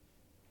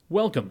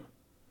Welcome.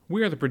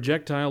 We are the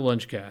Projectile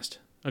Lunchcast,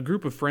 a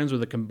group of friends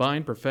with a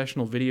combined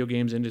professional video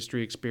games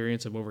industry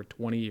experience of over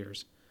 20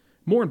 years.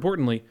 More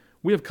importantly,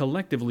 we have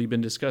collectively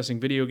been discussing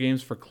video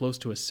games for close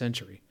to a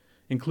century,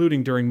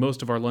 including during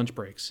most of our lunch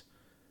breaks.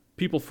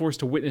 People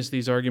forced to witness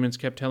these arguments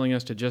kept telling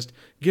us to just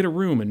get a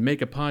room and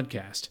make a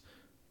podcast.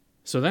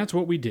 So that's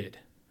what we did.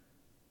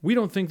 We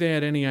don't think they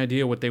had any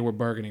idea what they were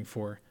bargaining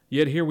for,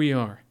 yet here we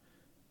are.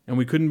 And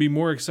we couldn't be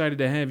more excited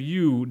to have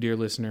you, dear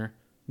listener,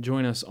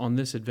 join us on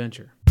this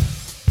adventure.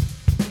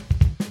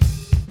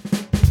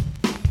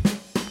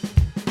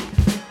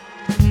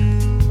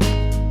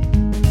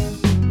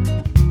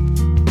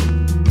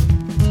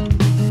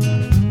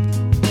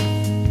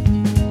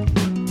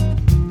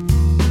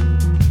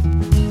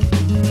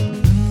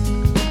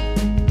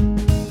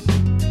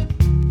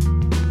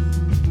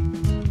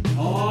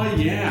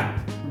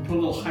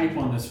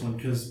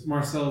 Because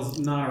Marcel's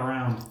not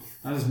around.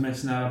 I just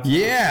mentioned that up.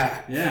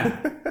 Yeah. Yeah.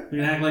 We're going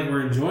to act like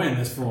we're enjoying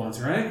this for once,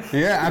 right?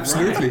 Yeah,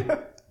 absolutely. Right.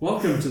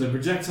 Welcome to the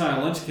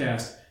Projectile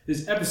Lunchcast.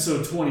 This is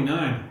episode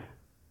 29.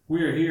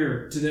 We are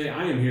here today.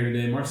 I am here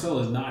today. Marcel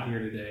is not here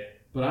today,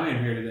 but I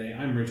am here today.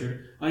 I'm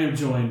Richard. I am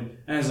joined,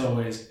 as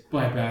always,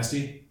 by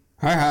Basti.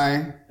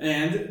 Hi.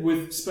 And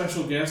with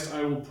special guest,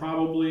 I will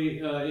probably,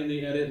 in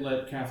the edit,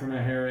 let Catherine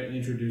O'Hara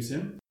introduce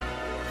him.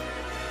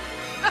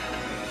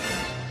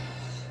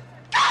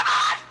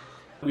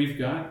 We've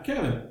got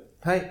Kevin.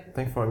 Hi,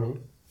 thanks for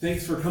me.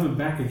 Thanks for coming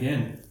back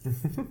again.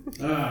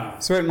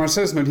 So wait,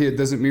 Marcel's not here.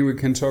 Doesn't mean we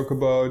can talk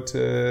about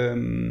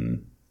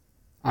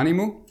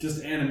Animo?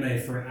 Just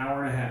anime for an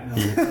hour and a half.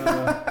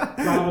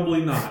 No,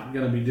 probably not.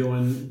 Going to be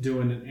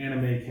doing an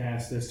anime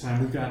cast this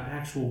time. We've got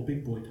actual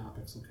big boy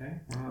topics,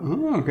 okay?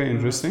 Oh, okay,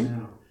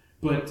 interesting.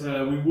 But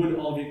we would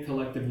all get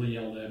collectively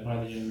yelled at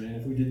by the young man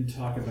if we didn't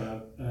talk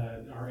about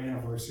our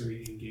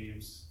anniversary in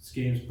games. It's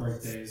games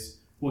birthdays.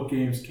 What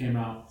games came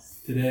out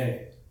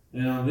today?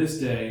 And on this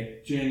day,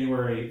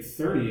 January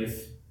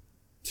 30th,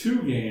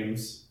 2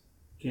 games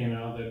came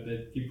out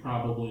that you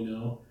probably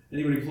know.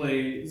 Anybody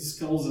play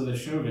Skulls of the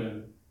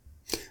Shogun?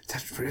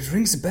 It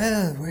rings a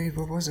bell. Wait,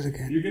 what was it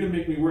again? You're going to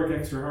make me work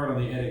extra hard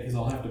on the edit because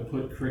I'll have to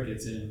put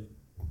crickets in.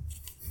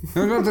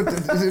 No,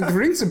 it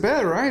rings a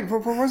bell, right?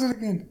 What was it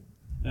again?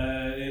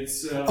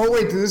 It's... oh,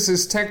 wait, this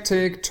is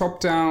tactic,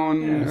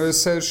 top-down,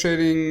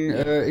 cel-shading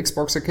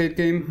Xbox arcade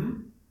game.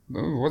 Mm-hmm.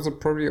 Was it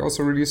probably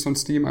also released on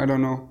Steam? I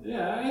don't know.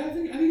 Yeah, I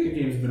think the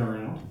game's been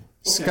around. Okay.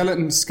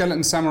 Skeleton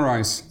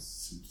Samurais.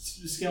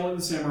 Skeleton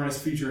Samurais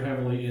feature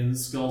heavily in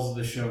Skulls of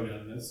the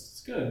Shogun.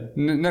 It's good.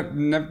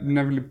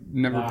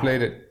 Never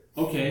played it.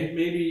 Okay,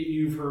 maybe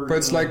you've heard... But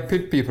it's like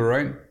Pit People,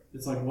 right?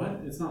 It's like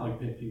what? It's not like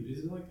Pit People.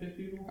 Is it like Pit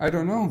People? I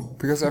don't know,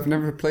 because I've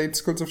never played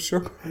Skulls of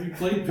Shogun. Have you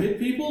played Pit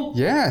People?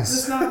 Yes.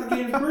 That's not the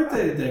game's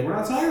birthday today. We're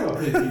not talking about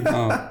Pit People.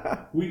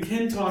 Oh. We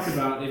can talk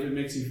about, if it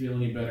makes you feel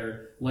any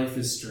better, Life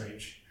is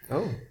Strange.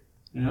 Oh.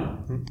 You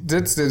know?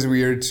 That's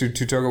weird to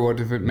talk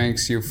about if it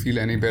makes you feel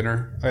any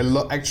better. I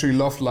actually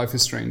love Life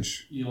is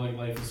Strange. You like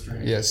Life is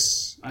Strange?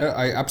 Yes.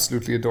 I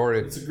absolutely adore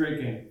it. It's a great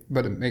game.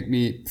 But it made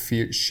me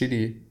feel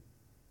shitty.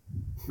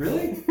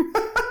 Really?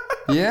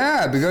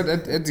 Yeah, because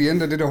at the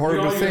end I did a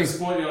horrible thing.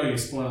 You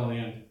spoil the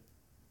end.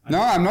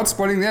 No, I'm not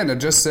spoiling the end. I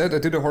just said I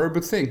did a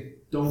horrible thing.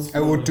 Don't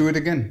spoil I would do it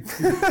again.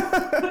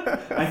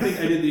 I think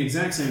I did the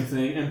exact same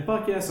thing, and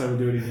fuck yes, I would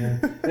do it again.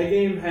 That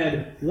game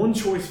had one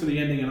choice for the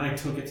ending, and I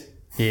took it.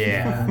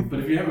 Yeah. But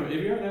if you haven't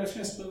had a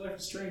chance to play Life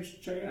is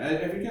Strange, check it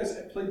out. Have you guys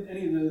played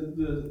any of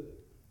the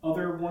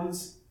other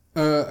ones?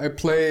 I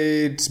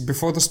played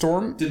Before the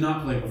Storm. Did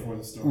not play Before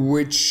the Storm.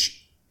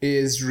 Which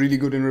is really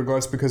good in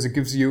regards because it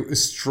gives you a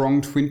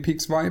strong Twin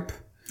Peaks vibe.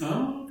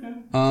 Oh, okay.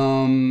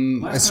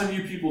 Last time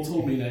you people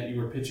told me that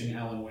you were pitching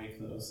Alan Wake,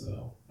 though,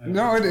 so...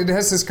 No, it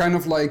has this kind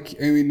of like,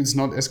 I mean, it's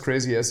not as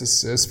crazy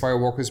as Fire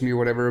Walk With Me or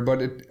whatever,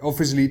 but it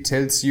obviously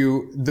tells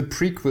you the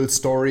prequel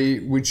story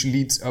which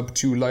leads up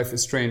to Life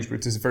is Strange,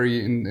 which is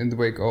very in the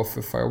wake of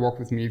Fire Walk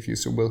With Me, if you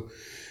so will.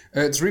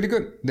 It's really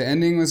good. The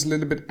ending was a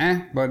little bit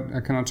but I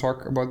cannot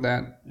talk about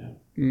that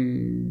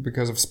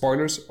because of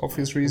spoilers,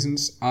 obvious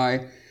reasons.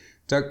 I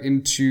dug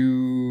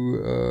into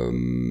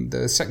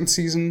the second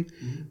season,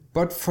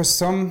 but for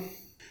some...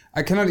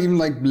 I cannot even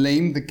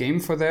blame the game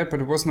for that, but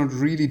it was not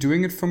really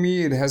doing it for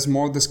me. It has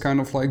more this kind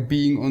of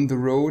being on the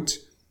road.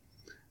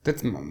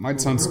 That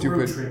might sound stupid.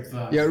 Road trip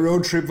vibe. Yeah,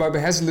 road trip vibe. It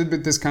has a little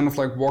bit this kind of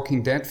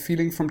Walking Dead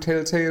feeling from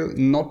Telltale,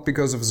 not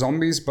because of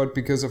zombies, but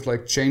because of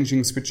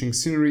switching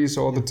sceneries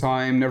all the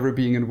time, never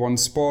being in one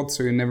spot,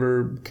 so you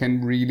never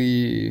can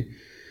really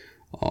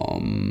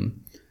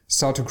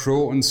start to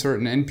grow on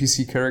certain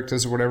NPC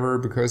characters or whatever,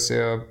 because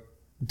they're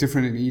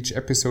different in each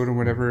episode or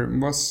whatever. It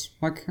was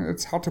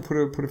it's hard to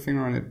put a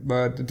finger on it,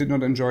 but I did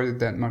not enjoy it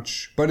that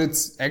much. But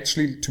it's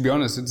actually, to be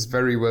honest, it's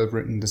very well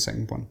written, the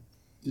second one.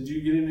 Did you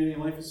get into any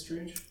Life is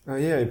Strange?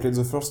 Yeah, I played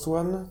the first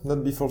one,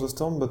 not Before the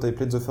Storm, but I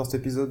played the first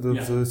episode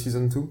of the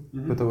season 2.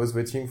 Mm-hmm. But I was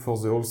waiting for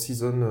the whole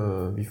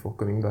season before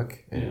coming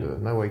back,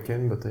 and now I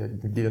can, but I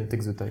didn't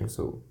take the time,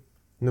 so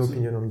no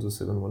opinion on the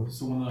second one.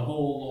 So when the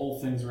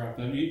whole thing's wrapped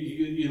up,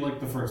 you like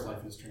the first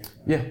Life is Strange?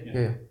 Right?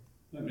 Yeah.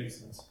 That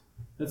makes sense.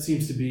 That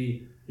seems to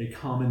be a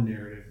common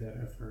narrative that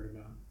I've heard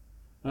about.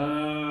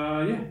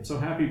 So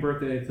happy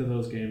birthday to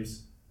those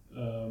games.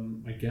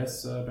 I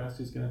guess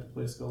Basti's going to have to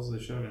play Skulls of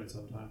the Shogun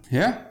sometime.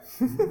 Yeah.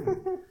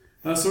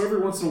 So every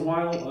once in a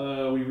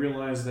while, we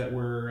realize that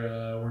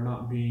we're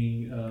not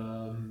being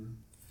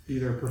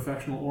either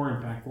professional or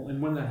impactful,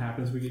 and when that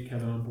happens, we get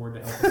Kevin on board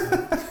to help us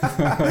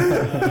out.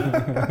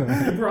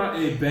 You brought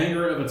a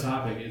banger of a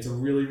topic. It's a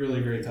really, really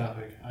great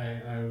topic.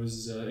 I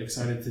was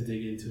excited to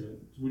dig into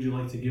it. Would you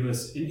like to give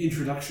us an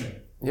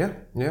introduction? Yeah.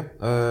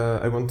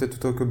 I wanted to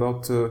talk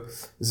about the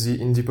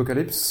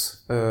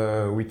Indiepocalypse,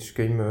 which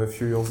came a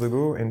few years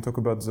ago, and talk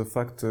about the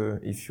fact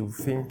if you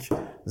think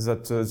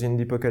that the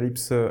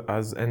Indiepocalypse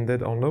has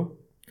ended or no.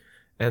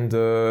 And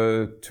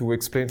to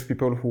explain to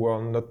people who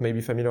are not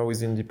maybe familiar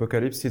with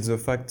Indiepocalypse, it's the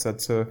fact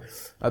that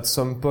at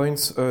some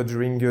point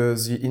during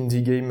the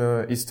indie game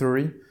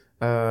history,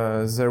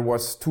 there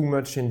was too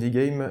much indie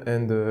game,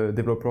 and the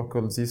developer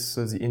called this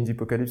the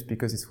Indiepocalypse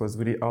because it was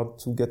really hard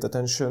to get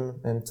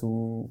attention and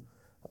to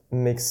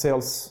make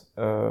sales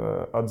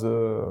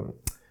in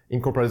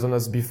comparison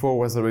as before,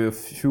 was there were a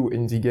few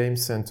indie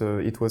games, and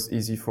it was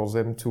easy for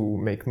them to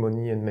make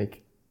money and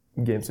make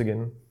games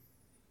again.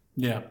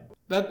 Yeah.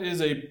 That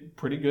is a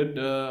pretty good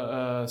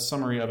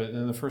summary of it.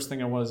 And the first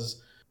thing I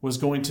was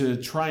going to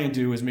try and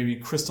do is maybe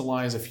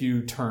crystallize a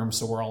few terms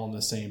so we're all on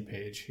the same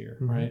page here,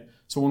 right?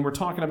 So when we're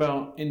talking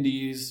about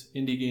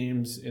indie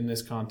games in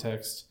this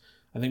context,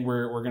 I think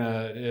we're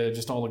gonna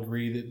just all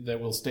agree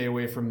that we'll stay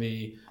away from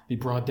the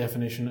broad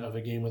definition of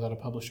a game without a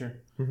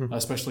publisher,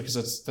 especially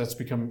because that's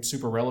become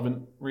super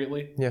relevant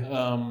lately.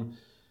 Yeah.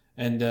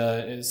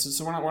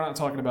 So we're not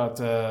talking about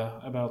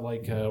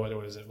like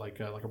what is it like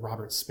a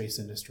Roberts Space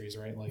Industries,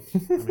 right? Like I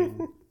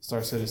mean,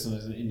 Star Citizen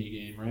is an indie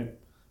game, right?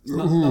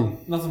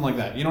 Nothing like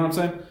that. You know what I'm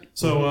saying?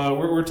 So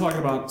we're talking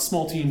about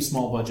small team,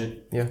 small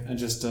budget, and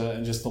just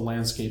the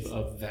landscape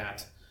of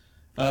that.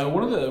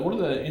 One of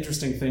the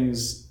interesting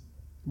things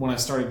when I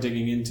started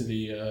digging into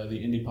the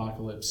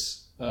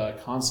Indiepocalypse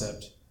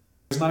concept,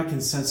 there's not a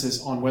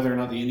consensus on whether or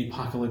not the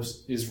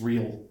Indiepocalypse is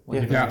real,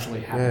 like if it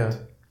actually happened.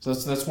 So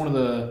that's one of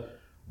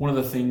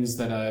the things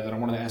that I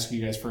wanted to ask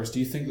you guys first. Do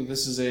you think that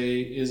this is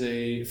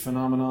a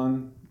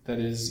phenomenon that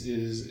is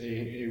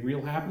a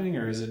real happening,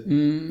 or is it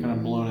kind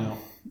of blown out?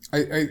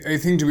 I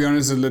think, to be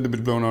honest, it's a little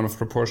bit blown out of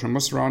proportion. It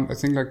was around, I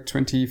think, like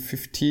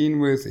 2015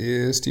 with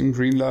Steam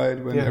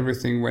Greenlight when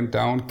everything went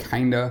down,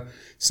 kinda.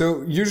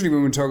 So usually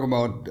when we talk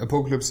about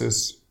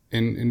apocalypses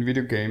in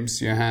video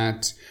games, you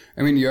had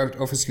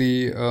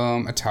obviously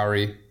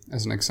Atari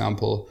as an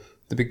example.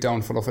 The big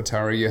downfall of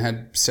Atari, you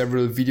had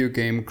several video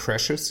game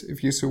crashes,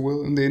 if you so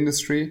will, in the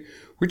industry,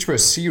 which were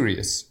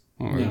serious.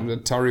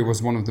 Atari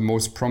was one of the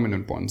most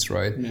prominent ones,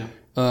 right?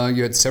 Yeah.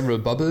 You had several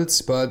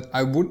bubbles, but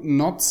I would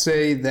not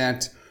say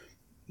that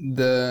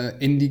the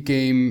indie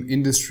game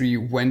industry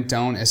went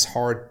down as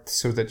hard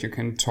so that you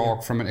can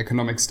talk from an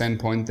economic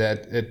standpoint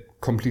that it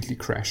completely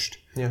crashed.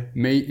 Yeah.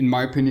 In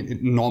my opinion,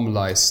 it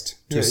normalized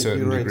to a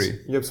certain degree.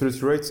 You're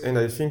absolutely right. And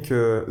I think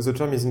the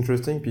term is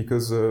interesting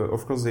because,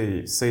 of course,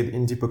 they said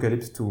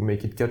Indiepocalypse to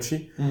make it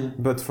catchy.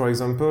 But for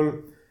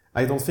example,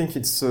 I don't think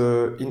it's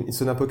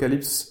an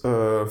apocalypse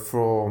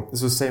for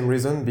the same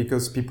reason,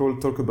 because people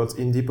talk about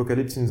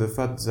Indiepocalypse in the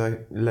fact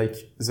that like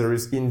there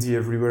is indie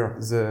everywhere.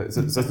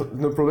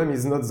 The problem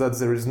is not that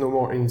there is no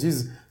more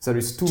indies, there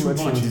is too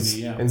much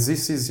indies, and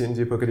this is the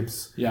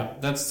Indiepocalypse. Yeah,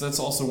 that's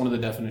also one of the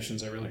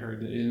definitions I really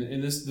heard. In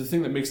this, the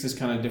thing that makes this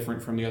kind of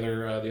different from the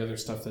other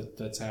stuff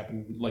that's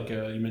happened, like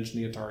you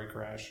mentioned the Atari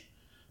crash,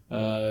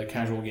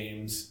 casual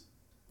games.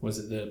 Was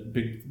it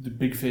the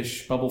big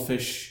fish, bubble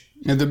fish?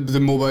 And the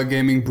mobile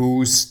gaming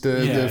boost,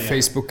 the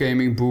Facebook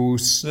gaming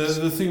boost.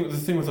 The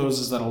thing with those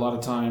is that a lot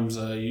of times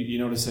you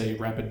notice a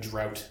rapid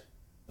drought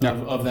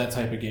of that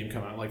type of game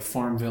come out. Like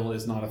Farmville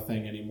is not a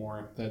thing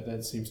anymore.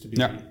 That seems to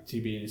be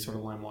any sort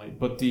of limelight.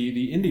 But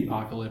the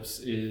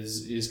Indiepocalypse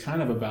is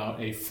kind of about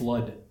a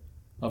flood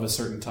of a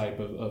certain type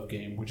of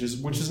game, which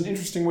is an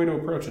interesting way to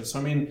approach it. So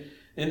I mean,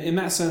 in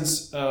that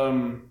sense,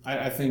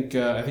 I think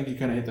you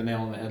kind of hit the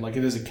nail on the head. Like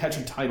it is a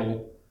catchy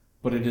title,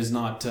 but it is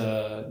not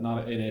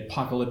an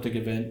apocalyptic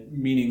event,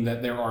 meaning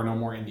that there are no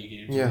more indie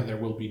games. Yeah. That there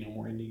will be no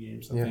more indie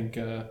games.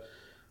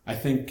 I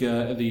think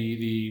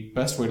the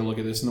best way to look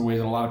at this, and the way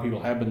that a lot of people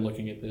have been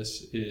looking at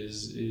this,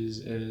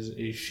 is as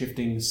a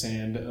shifting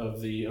sand of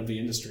the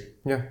industry.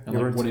 Yeah, and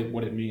like right.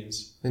 what it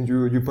means. And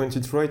you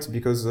pointed right,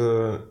 because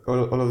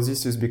all of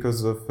this is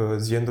because of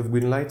the end of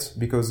Greenlight,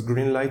 because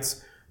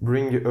Greenlight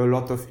bring a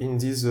lot of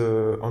indies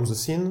on the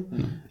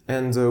scene.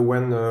 And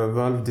when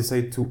Valve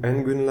decided to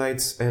end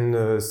Greenlight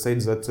and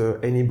said that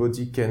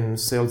anybody can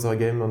sell their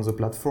game on the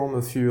platform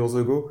a few years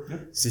ago,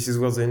 this is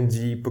where the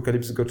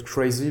Indiepocalypse got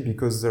crazy,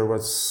 because there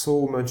was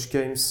so much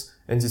games.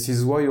 And this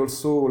is why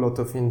also a lot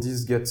of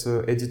indies get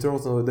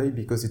editors nowadays,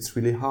 because it's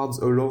really hard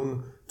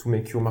alone to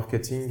make your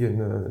marketing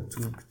and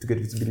to get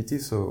visibility.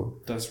 So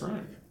that's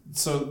right.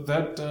 So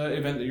that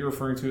event that you're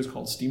referring to is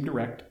called Steam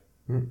Direct.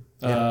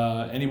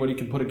 Yeah. Anybody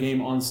can put a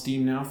game on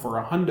Steam now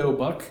for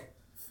 $100.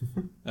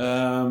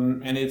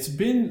 And it's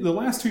been the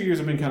last 2 years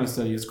have been kind of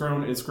steady. It's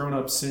grown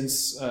up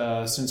since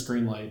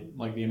Greenlight,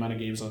 like the amount of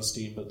games on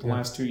Steam. But the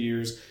last 2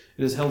 years,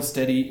 it has held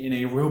steady in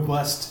a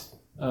robust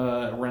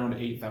around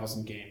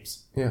 8,000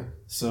 games. Yeah.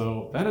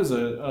 So that is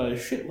a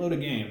shitload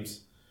of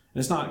games. And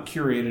it's not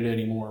curated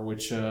anymore,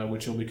 which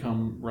will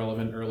become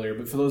relevant earlier.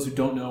 But for those who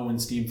don't know, when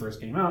Steam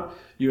first came out,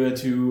 you had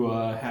to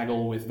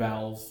haggle with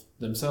Valve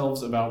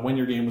themselves about when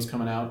your game was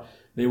coming out.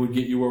 They would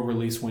get you a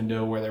release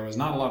window where there was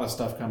not a lot of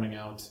stuff coming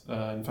out.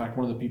 In fact,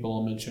 one of the people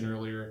I'll mention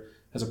earlier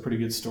has a pretty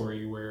good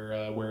story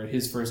where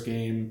his first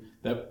game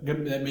that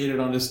made it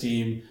onto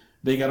Steam,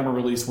 they got him a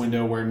release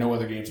window where no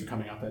other games were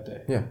coming out that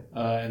day. Yeah.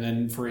 And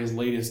then for his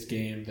latest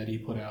game that he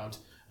put out,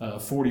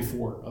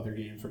 44 other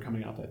games were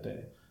coming out that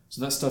day.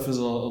 So that stuff is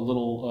a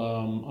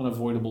little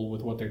unavoidable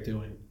with what they're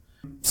doing.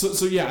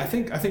 So yeah, I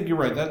think you're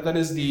right. That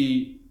is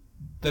the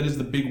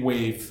big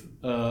wave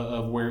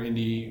of where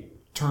indie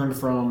turned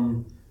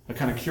from a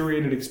kind of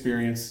curated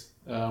experience,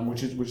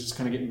 which is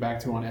kind of getting back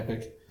to on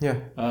Epic. Yeah.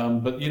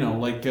 But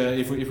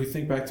if we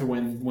think back to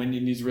when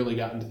indies really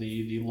got into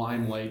the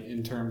limelight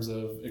in terms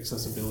of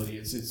accessibility,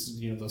 it's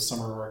the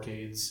summer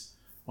arcades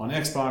on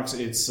Xbox.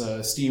 It's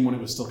Steam when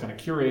it was still kind of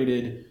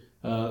curated,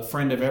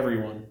 friend of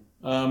everyone.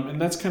 And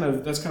that's kind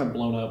of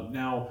blown up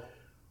now.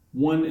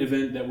 One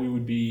event that we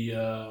would be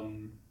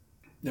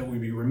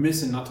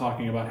remiss in not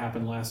talking about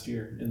happened last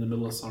year in the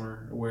middle of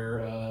summer,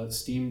 where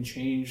Steam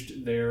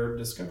changed their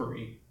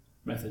discovery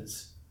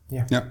methods.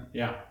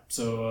 Yeah.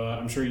 So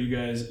I'm sure you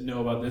guys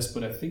know about this,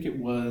 but I think it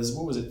was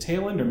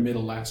tail end or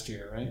middle last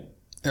year, right?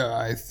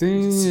 I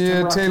think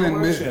tail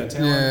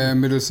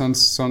end. Middle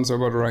sounds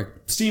about right.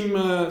 Steam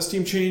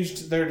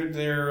changed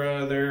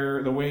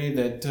the way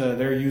that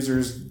their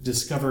users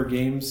discover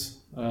games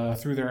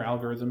through their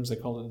algorithms. They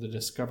called it the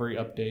Discovery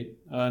Update.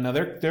 Now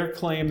their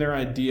claim, their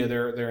idea,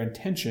 their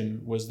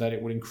intention was that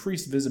it would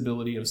increase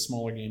visibility of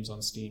smaller games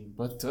on Steam.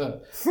 But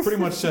pretty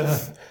much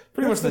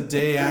the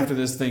day after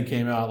this thing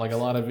came out, like a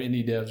lot of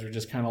indie devs were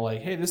just kind of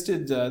like, hey, this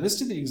did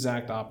the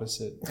exact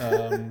opposite.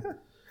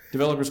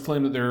 Developers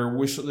claim that their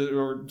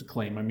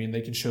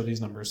they can show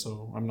these numbers,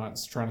 so I'm not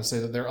trying to say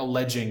that they're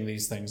alleging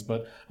these things,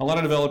 but a lot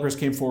of developers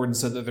came forward and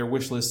said that their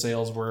wishlist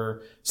sales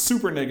were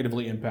super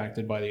negatively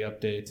impacted by the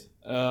update.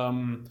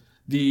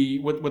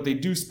 What they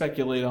do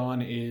speculate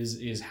on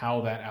is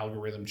how that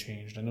algorithm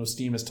changed. I know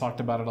Steam has talked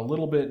about it a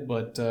little bit,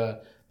 but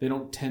they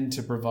don't tend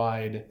to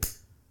provide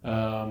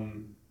the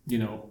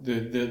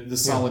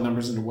solid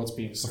numbers into what's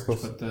being searched.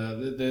 But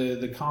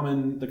the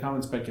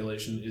common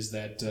speculation is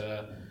that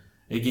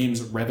a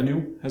game's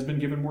revenue has been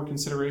given more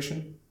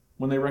consideration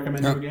when they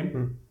recommend a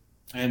game,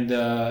 and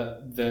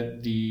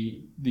that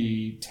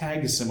the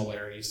tag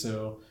similarity.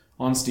 So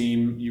on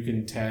Steam, you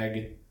can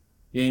tag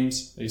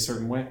games a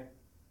certain way.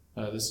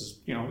 This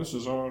is a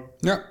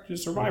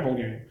survival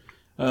game.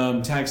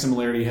 Tag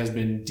similarity has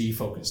been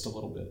defocused a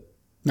little bit,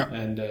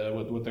 and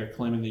what they're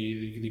claiming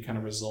the kind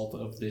of result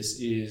of this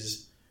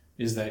is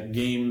that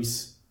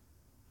games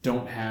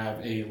don't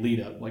have a lead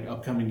up. Like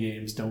upcoming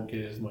games don't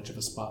get as much of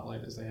a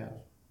spotlight as they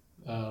have.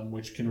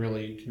 Which can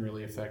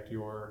really affect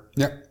your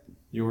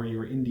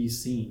indie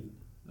scene.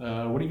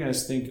 What do you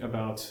guys think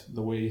about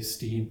the way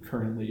Steam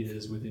currently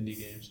is with indie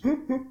games?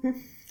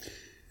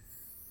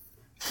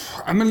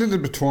 I'm a little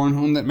bit torn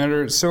on that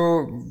matter.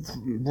 So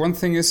one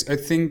thing is, I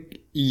think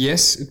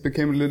yes, it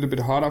became a little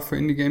bit harder for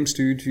indie games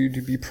to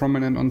be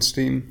prominent on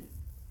Steam,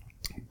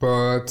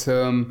 but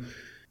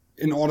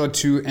in order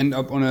to end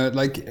up on I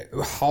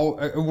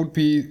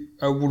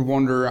would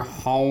wonder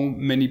how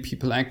many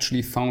people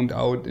actually found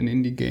out an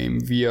indie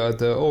game via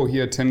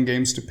here are 10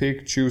 games to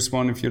pick, choose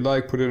one if you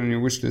like, put it on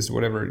your wish list,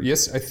 whatever.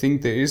 Yes, I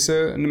think there is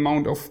an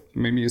amount of,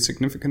 maybe a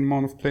significant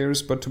amount of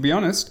players, but to be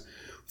honest,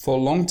 for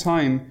a long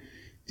time,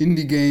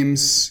 indie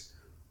games,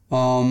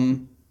 I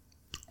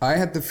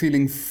had the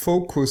feeling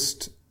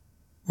focused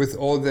with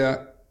all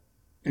their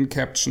in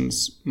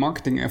captions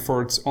marketing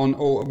efforts on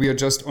we are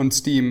just on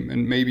Steam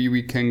and maybe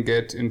we can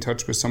get in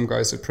touch with some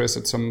guys at press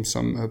at some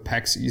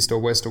PAX East or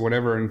West or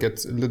whatever and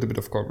get a little bit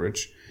of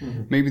coverage.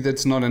 Mm-hmm. Maybe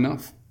that's not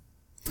enough.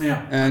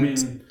 Yeah, and I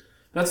mean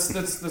that's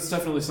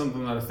definitely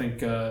something that I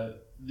think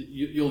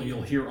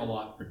you'll hear a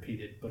lot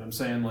repeated. But I'm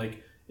saying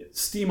like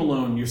Steam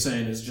alone, you're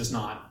saying is just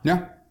not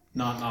a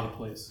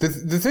place.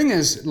 The thing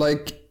is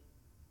like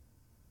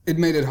it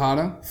made it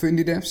harder for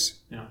indie devs.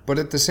 Yeah, but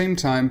at the same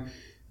time,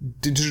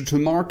 digital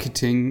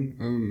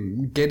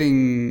marketing,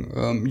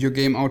 getting your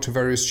game out to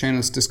various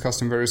channels,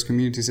 discussed in various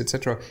communities,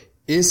 etc.,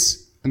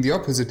 is, on the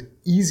opposite,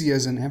 easier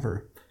than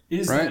ever.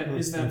 Is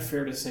that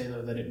fair to say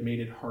though that it made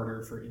it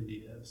harder for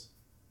indie devs?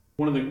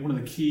 One of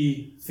the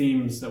key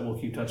themes that we'll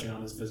keep touching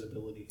on is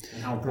visibility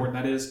and how important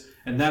that is,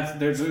 and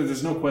that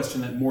there's no question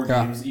that more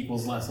games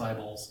equals less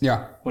eyeballs.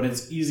 Yeah, but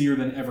it's easier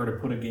than ever to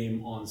put a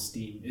game on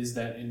Steam. Is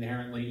that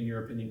inherently, in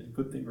your opinion, a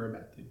good thing or a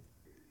bad thing?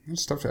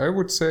 I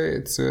would say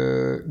it's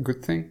a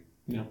good thing.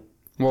 Yeah.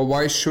 Well,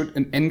 why should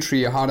a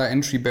harder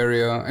entry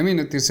barrier? I mean,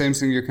 it's the same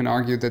thing. You can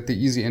argue that the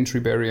easy entry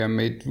barrier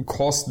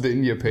caused the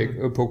indie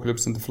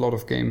apocalypse and the flood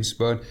of games.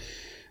 But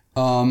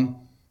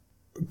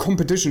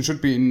competition should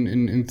be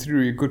in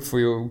theory good for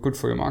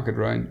your market,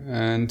 right?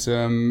 And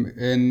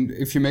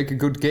if you make a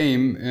good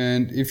game,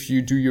 and if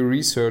you do your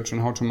research on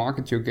how to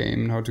market your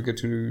game and how to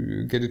get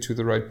it to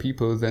the right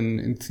people, then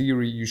in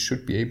theory you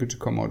should be able to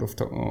come out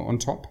on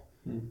top.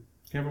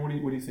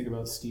 Cameron, what do you think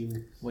about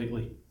Steam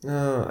lately?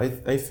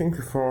 I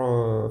think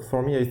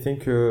for me, I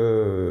think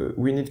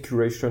we need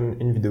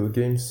curation in video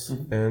games,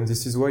 and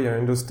this is why I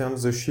understand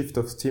the shift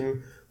of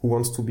Steam, who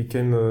wants to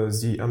become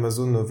the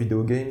Amazon of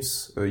video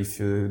games. If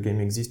a game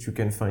exists, you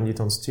can find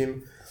it on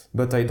Steam.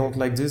 But I don't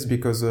like this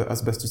because,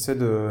 as Basti said,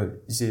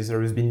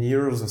 there has been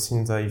years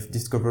since I've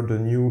discovered a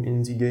new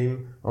indie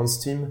game on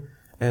Steam.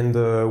 And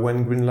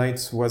when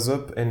Greenlight was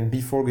up, and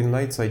before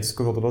Greenlight, I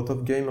discovered a lot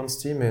of games on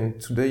Steam. And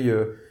today,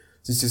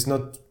 this is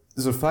not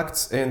the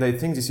fact. And I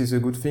think this is a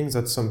good thing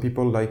that some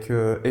people like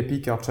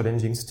Epic are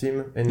challenging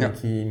Steam and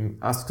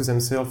ask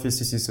themselves if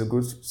this is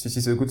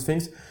a good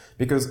thing.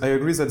 Because I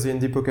agree that the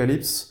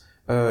Indiepocalypse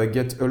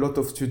get a lot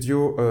of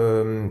studio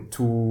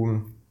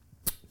to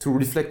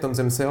reflect on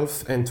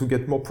themselves and to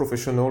get more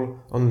professional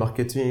on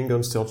marketing,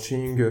 on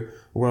searching,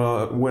 where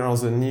are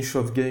the niche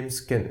of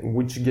games,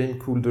 which game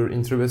could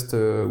interest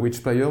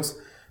which players.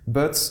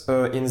 But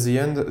in the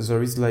end,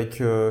 there is like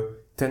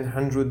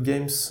 1,000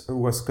 games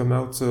was come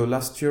out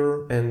last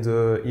year, and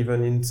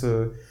even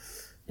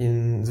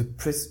in the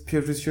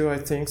previous year, I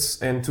think.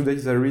 And today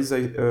there is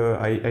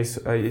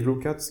I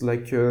look at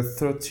like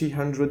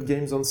 300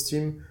 games on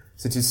Steam.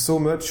 That is so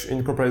much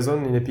in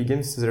comparison. In Epic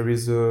Games there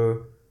is I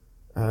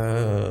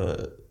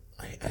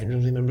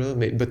don't remember,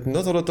 but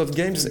not a lot of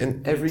games,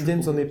 and every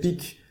games on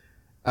Epic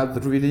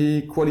have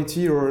really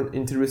quality or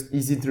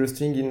is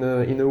interesting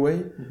in a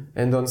way.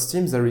 And on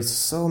Steam there is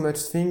so much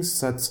things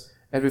that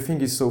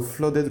everything is so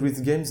flooded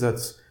with games that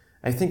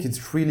I think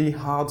it's really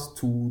hard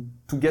to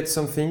get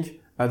something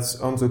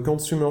on the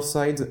consumer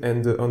side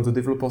and on the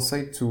developer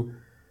side to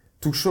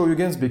show you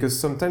games, because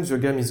sometimes your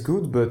game is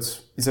good,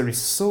 but there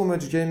is so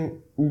much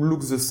game who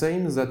looks the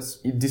same that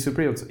it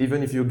disappears,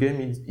 even if your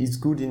game is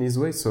good in its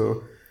way.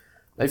 So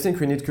I think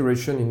we need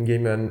curation in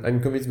game, and I'm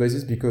convinced by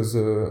this because,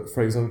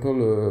 for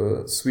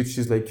example, Switch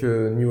is like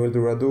New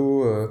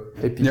Eldorado,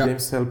 Epic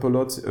Games help a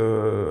lot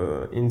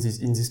in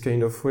this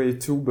kind of way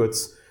too, but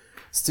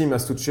Steam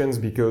has to change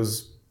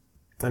because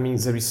I mean,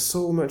 there is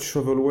so much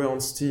shovelware on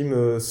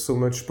Steam, so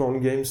much porn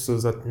games, so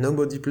that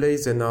nobody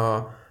plays and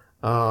are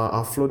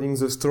flooding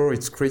the store.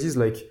 It's crazy. It's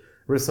like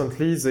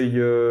recently,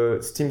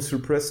 Steam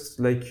suppressed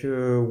like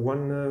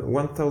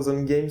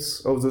 1,000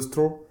 games of the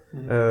store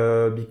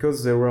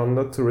because they were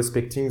not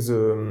respecting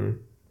the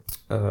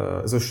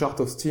chart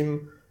of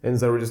Steam, and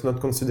they is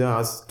not considered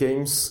as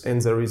games, and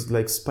there is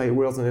like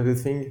spyware and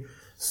everything.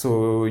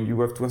 So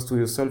you have to ask to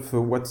yourself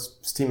what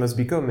Steam has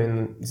become,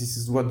 and this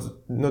is not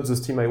the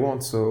Steam I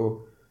want.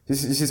 So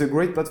this is a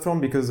great platform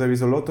because there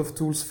is a lot of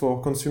tools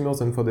for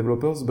consumers and for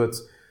developers, but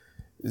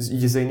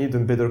they need a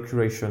better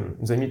curation.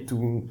 They need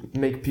to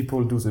make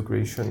people do the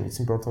creation. It's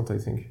important, I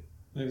think.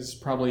 It's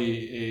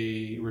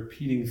probably a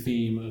repeating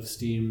theme of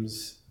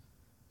Steam's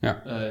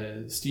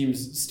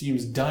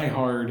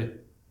diehard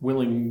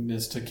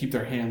willingness to keep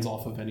their hands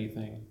off of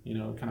anything. You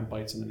know, it kind of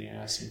bites them in the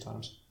ass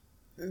sometimes.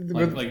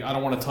 Like I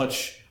don't want to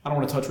touch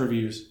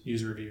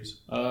user reviews.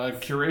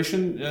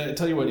 Curation. I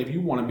tell you what, if you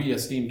want to be a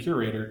Steam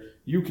curator,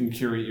 you can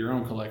curate your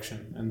own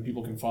collection, and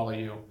people can follow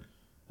you.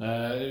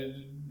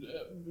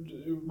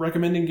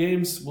 Recommending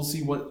games, we'll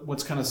see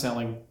what's kind of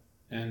selling,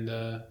 and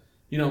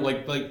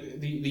like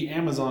the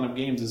Amazon of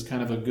games is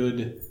kind of a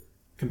good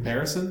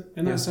comparison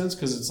in that sense,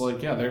 because it's like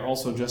they're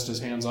also just as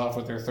hands off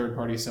with their third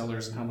party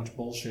sellers and how much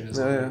bullshit is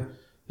there.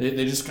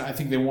 They just, I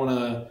think they want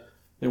to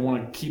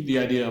keep the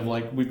idea of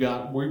like we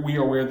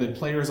are where the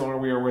players are,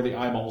 we are where the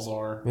eyeballs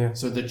are.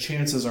 So the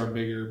chances are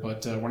bigger,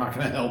 but we're not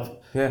going to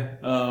help.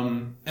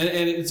 And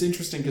it's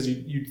interesting because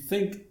you'd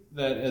think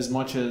that as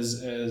much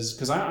as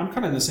because I'm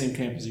kind of in the same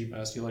camp as you,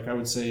 Basti. Like I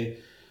would say,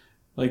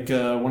 like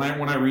when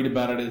I read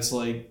about it, it's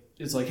like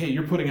hey,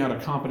 you're putting out a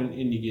competent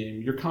indie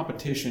game. Your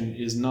competition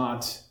is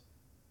not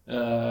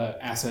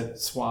asset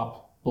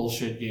swap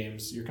bullshit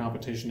games. Your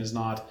competition is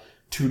not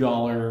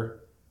 $2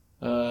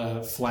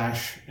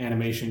 Flash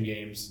animation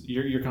games.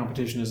 Your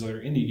competition is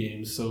other indie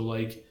games. So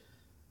like,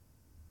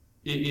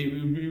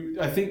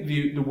 I think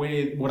the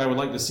way what I would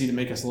like to see to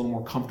make us a little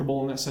more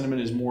comfortable in that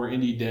sentiment is more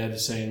indie devs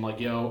saying like,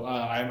 yo,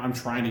 I'm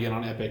trying to get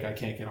on Epic, I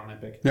can't get on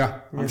Epic.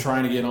 I'm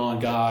trying to get on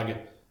GOG,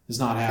 it's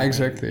not happening.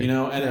 Exactly. You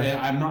know, and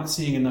I'm not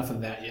seeing enough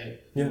of that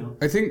yet. You know?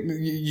 I think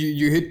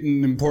you hit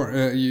an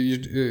important.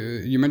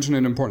 You mentioned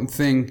an important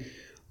thing.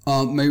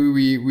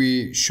 Maybe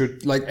we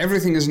should, like,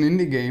 everything is an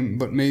indie game,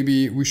 but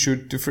maybe we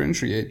should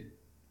differentiate.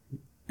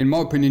 In my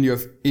opinion, you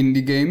have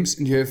indie games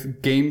and you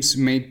have games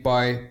made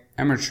by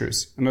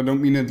amateurs. And I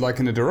don't mean it like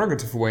in a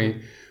derogative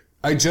way.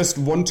 I just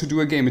want to do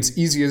a game. It's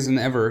easier than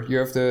ever. You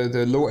have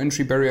the low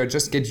entry barrier.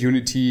 Just get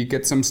Unity,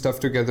 get some stuff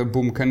together.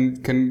 Boom,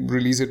 can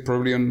release it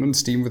probably on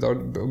Steam without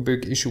a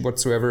big issue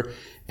whatsoever.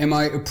 Am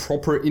I a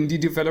proper indie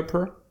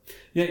developer?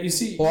 Yeah, you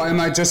see... Or am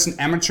I just an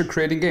amateur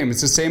creating game?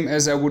 It's the same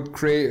as I would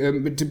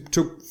create...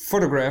 took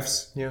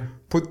photographs,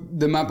 put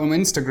them up on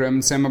Instagram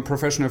and say I'm a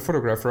professional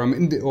photographer, I'm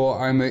an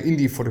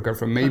indie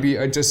photographer. Maybe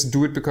I just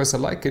do it because I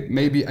like it.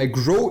 Maybe I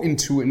grow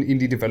into an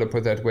indie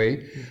developer that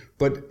way.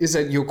 But is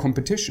that your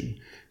competition?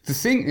 The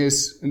thing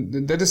is,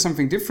 that is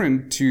something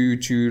different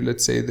to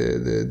let's say,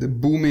 the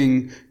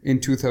booming in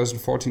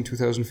 2014,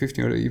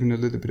 2015, or even a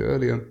little bit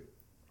earlier.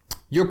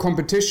 Your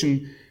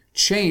competition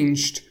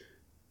changed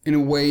in a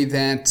way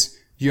that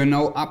you're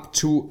now up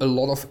to a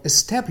lot of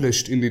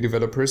established indie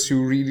developers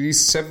who release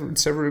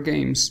several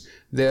games.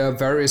 There are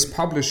various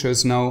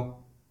publishers now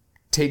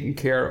taking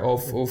care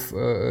of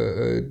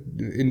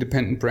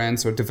independent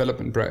brands or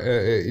development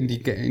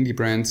indie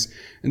brands.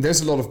 And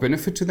there's a lot of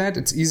benefit to that.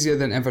 It's easier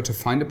than ever to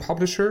find a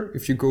publisher.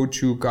 If you go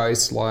to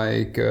guys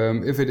like,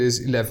 if it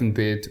is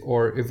 11-bit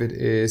or if it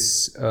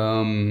is,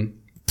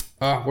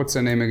 what's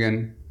their name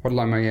again?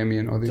 Hotline Miami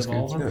and all these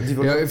games.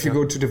 Yeah, if you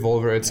go to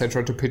Devolver,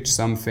 etc., to pitch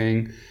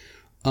something.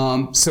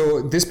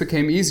 So this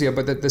became easier,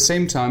 but at the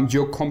same time,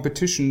 your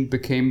competition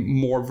became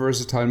more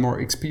versatile, more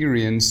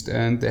experienced,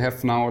 and they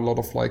have now a lot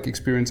of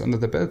experience under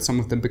the belt. Some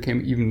of them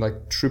became even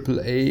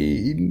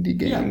AAA indie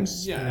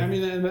games. Yeah. I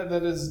mean,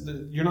 that is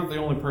you're not the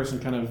only person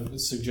kind of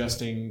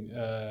suggesting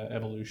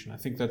evolution. I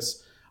think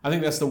that's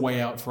the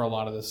way out for a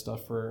lot of this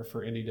stuff for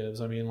indie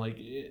devs. I mean,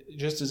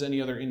 just as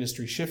any other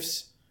industry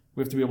shifts,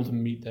 we have to be able to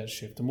meet that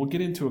shift, and we'll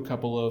get into a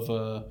couple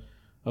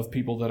of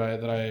people that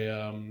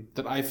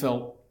I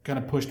felt kind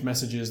of pushed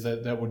messages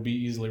that would be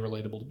easily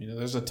relatable to me. Now,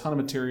 there's a ton of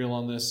material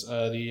on this.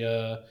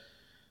 The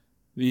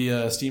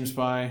Steam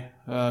Spy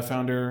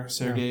founder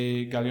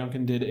Sergey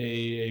Galyonkin did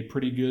a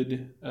pretty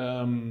good.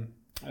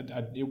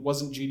 It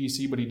wasn't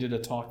GDC, but he did a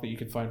talk that you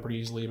could find pretty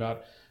easily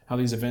about how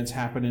these events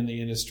happen in the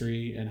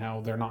industry and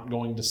how they're not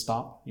going to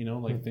stop.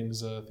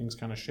 Things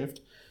kind of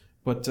shift.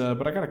 But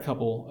I got a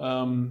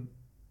couple.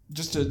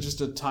 Just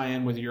to tie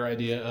in with your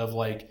idea of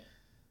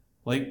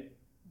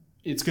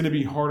it's going to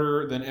be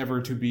harder than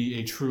ever to be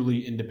a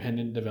truly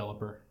independent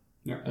developer.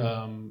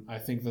 Yeah. I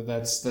think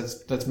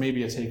that's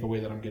maybe a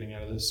takeaway that I'm getting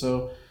out of this.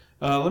 So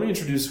let me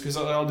introduce, because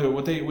I'll do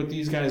it. What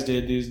these guys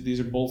did. These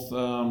are both.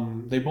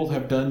 They both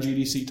have done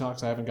GDC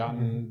talks. I haven't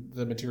gotten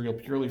the material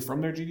purely from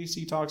their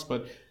GDC talks,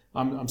 but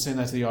I'm saying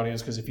that to the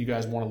audience because if you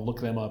guys want to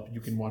look them up, you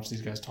can watch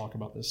these guys talk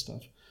about this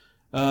stuff.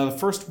 The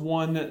first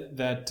one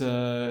that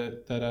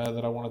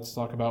I wanted to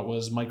talk about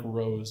was Mike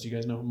Rose. Do you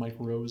guys know who Mike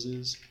Rose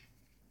is?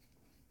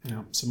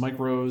 Yeah. So Mike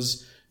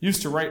Rose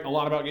used to write a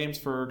lot about games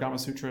for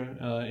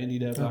Gamasutra,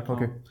 indiedev.com.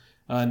 Okay.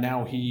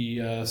 Now he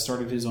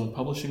started his own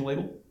publishing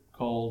label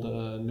called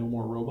No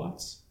More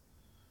Robots.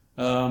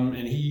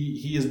 And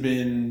he has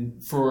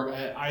been for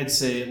I'd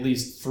say at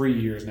least 3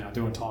 years now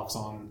doing talks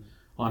on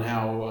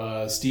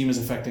how Steam is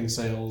affecting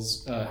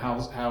sales,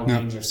 how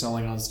games are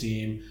selling on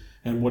Steam,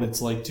 and what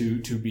it's like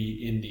to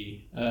be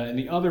indie. And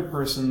the other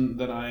person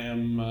that I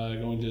am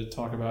going to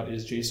talk about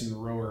is Jason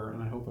Roher,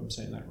 and I hope I'm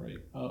saying that right,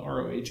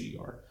 Roher.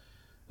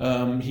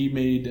 He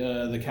made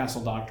the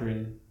Castle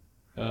Doctrine,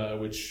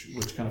 which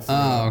kind of...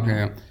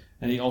 okay.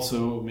 And he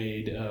also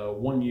made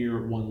 1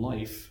 Year, One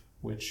Life,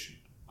 which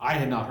I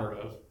had not heard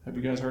of. Have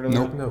you guys heard of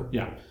that? No.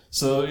 Yeah.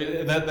 So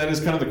that is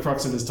kind of the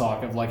crux of his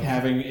talk, of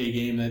having a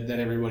game that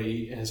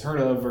everybody has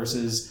heard of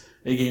versus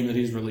a game that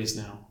he's released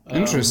now.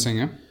 Interesting,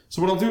 yeah. So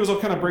what I'll do is I'll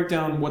kind of break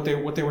down what they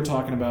were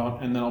talking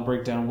about, and then I'll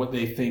break down what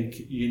they think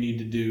you need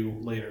to do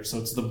later. So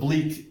it's the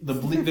bleak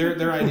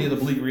their idea of the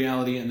bleak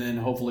reality, and then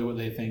hopefully what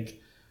they think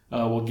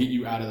will get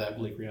you out of that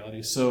bleak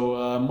reality.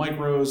 So Mike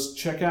Rose,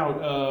 check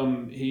out.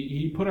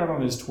 He put out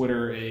on his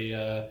Twitter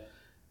a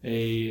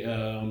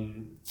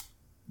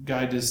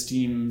guide to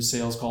Steam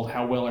sales called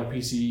 "How Well Are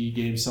PC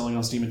Games Selling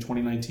on Steam in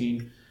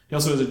 2019." He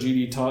also has a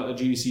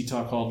GDC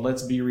talk called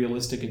 "Let's Be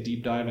Realistic," a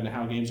deep dive into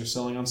how games are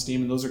selling on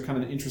Steam, and those are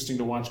kind of interesting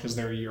to watch because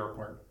they're a year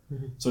apart.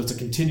 Mm-hmm. So it's a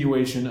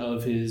continuation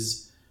of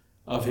his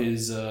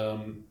theories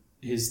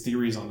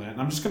on that.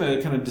 And I'm just going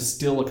to kind of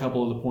distill a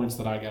couple of the points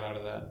that I got out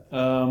of that.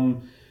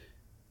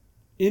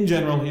 In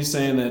general, he's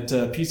saying that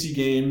PC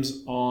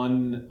games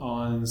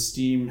on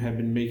Steam have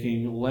been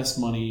making less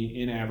money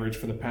in average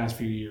for the past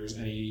few years,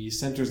 and he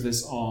centers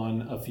this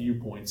on a few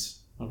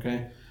points.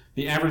 Okay.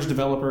 The average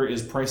developer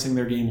is pricing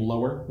their game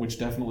lower, which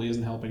definitely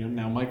isn't helping him.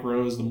 Now, Mike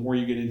Rose, the more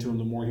you get into him,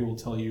 the more he will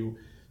tell you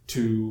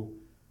to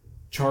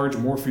charge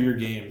more for your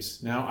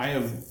games. Now, I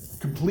have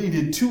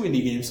completed 2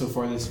 indie games so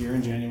far this year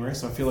in January,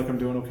 so I feel like I'm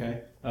doing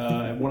okay.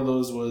 And one of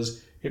those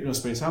was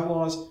Hypnospace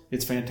Outlaws.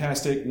 It's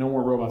fantastic. No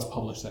More Robots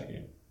published that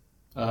game.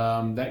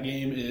 That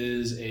game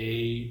is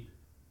a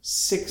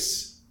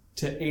 6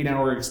 to 8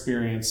 hour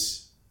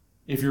experience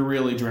if you're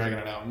really dragging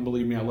it out. And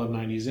believe me, I love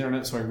 90s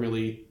internet, so I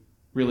really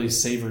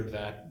savored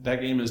that.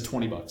 That game is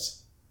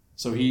 $20.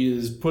 So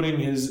he's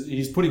putting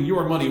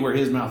your money where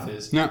his mouth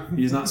is. No.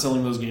 He's not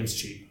selling those games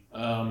cheap.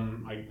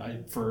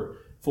 For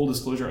full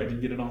disclosure, I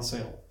did get it on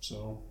sale.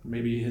 So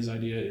maybe his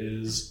idea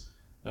is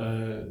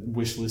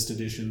wish list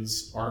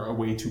editions are a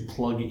way to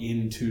plug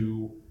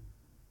into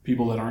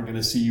people that aren't going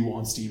to see you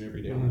on Steam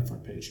every day on that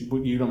front page.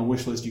 You get on the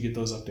wish list, you get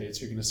those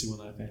updates. You're going to see when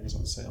that thing is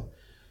on sale.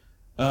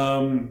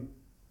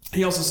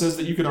 He also says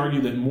that you could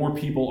argue that more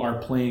people are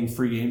playing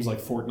free games like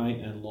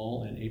Fortnite and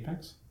LoL and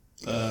Apex.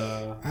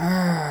 Yeah,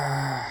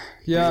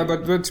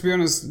 but to be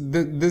honest,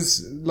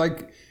 this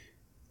like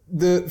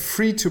the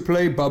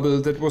free-to-play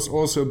bubble, that was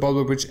also a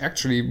bubble which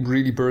actually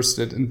really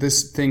bursted, and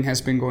this thing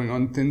has been going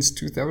on since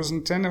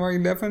 2010 or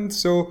 11.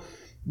 So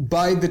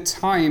by the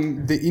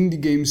time the indie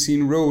game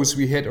scene rose,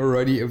 we had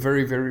already a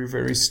very, very,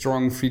 very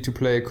strong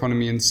free-to-play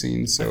economy and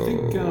scene.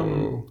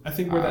 So I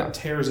think where that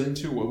tears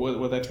into,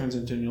 what that turns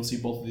into, and you'll see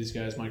both of these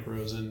guys, Mike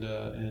Rose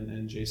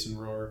and Jason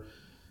Rohrer,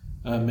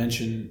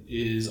 mention,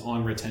 is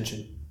on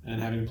retention and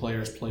having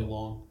players play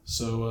long.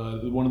 So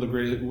one of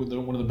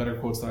the better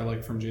quotes that I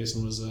liked from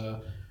Jason was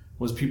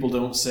people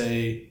don't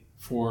say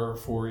for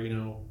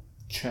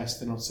chess,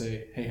 they don't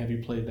say, hey, have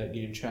you played that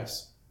game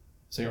chess?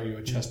 Say, are you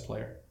a chess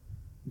player?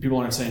 People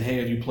aren't saying, hey,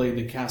 have you played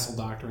the Castle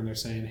Doctrine? They're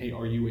saying, hey,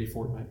 are you a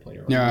Fortnite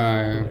player?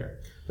 Player?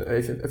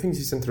 I think this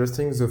is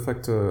interesting, the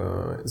fact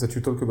that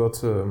you talk about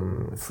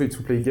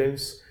free-to-play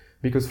games,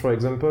 because, for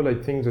example, I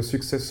think the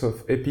success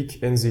of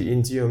Epic and the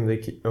indie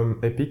on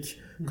Epic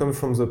come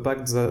from the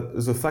fact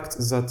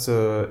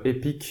that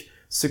Epic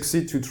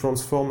succeed to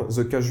transform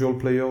the casual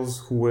players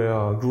who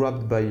were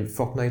grabbed by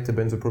Fortnite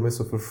and the promise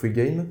of a free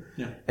game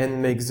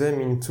and make them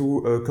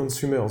into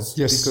consumers.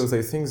 Yes. Because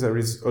I think there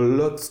is a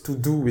lot to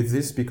do with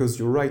this, because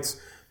you're right,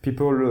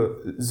 people,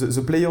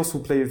 the players who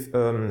play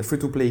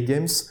free-to-play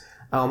games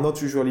are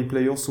not usually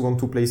players who want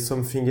to play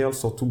something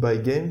else or to buy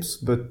games,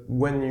 but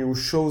when you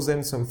show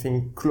them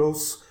something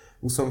close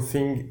or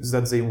something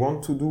that they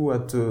want to do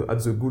at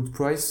the good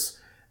price,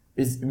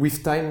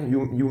 with time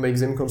you make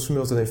them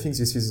consumers, and I think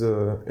this is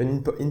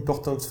an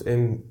important,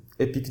 and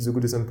Epic is a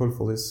good example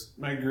for this.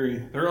 I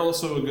agree. They're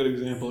also a good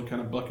example of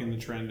kind of bucking the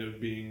trend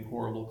of being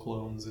horrible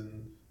clones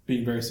and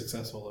being very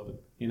successful of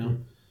it,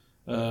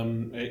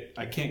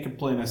 I can't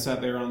complain. I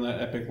sat there on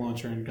that Epic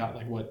launcher and got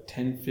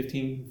 10,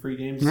 15 free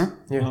games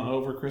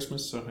over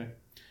Christmas, so hey,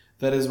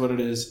 that is what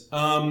it is.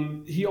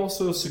 He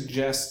also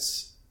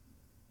suggests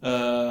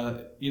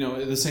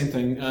the same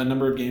thing.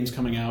 Number of games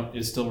coming out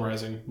is still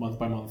rising month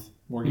by month.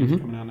 More games are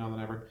coming out now than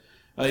ever.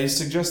 He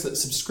suggests that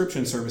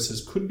subscription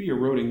services could be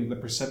eroding the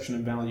perception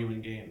of value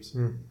in games.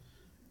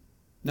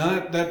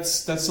 Now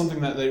that's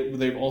something that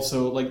they've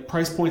also,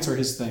 price points are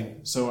his thing.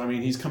 So I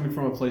mean, he's coming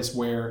from a place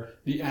where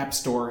the App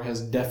Store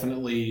has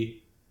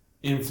definitely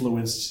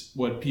influenced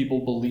what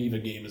people believe a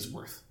game is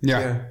worth.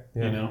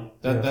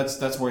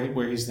 That's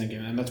where he's thinking,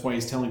 and that's why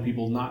he's telling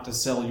people not to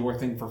sell your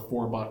thing for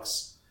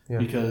 $4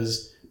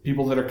 because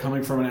people that are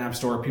coming from an app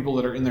store, people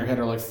that are in their head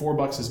are like,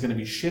 $4 is going to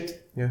be shit.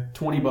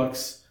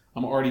 $20,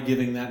 I'm already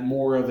giving that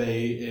more of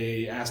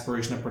a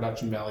aspiration of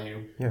production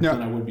value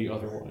than I would be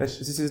otherwise.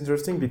 This is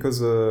interesting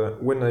because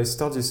when I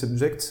started this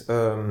subject,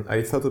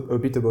 I thought a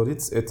bit about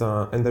it,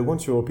 and I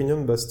want your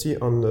opinion, Basti,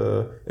 on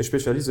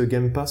especially the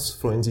Game Pass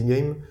for indie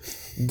game.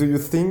 Do you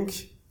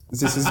think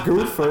this is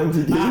good for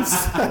indie games?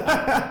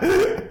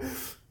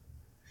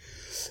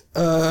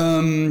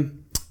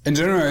 In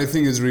general, I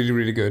think it's really,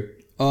 really good.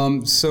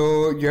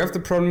 So you have the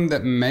problem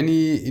that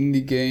many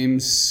indie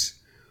games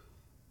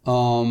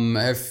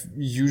have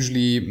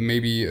usually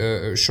maybe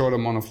a short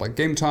amount of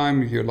game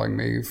time. You're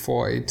maybe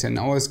 4, 8, 10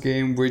 hours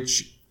game,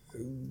 which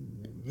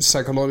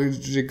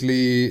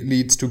psychologically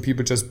leads to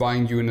people just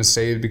buying you in a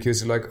sale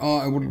because you're like, oh,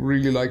 I would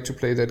really like to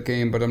play that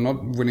game, but I'm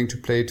not willing to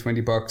pay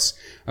 $20.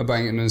 I'm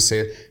buying it in a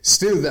sale.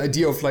 Still, the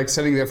idea of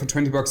selling there for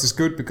 $20 is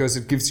good because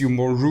it gives you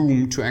more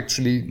room to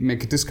actually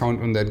make a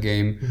discount on that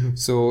game.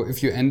 So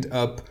if you end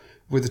up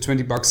with a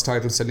 $20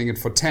 title, selling it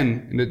for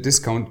 10 in a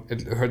discount,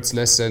 it hurts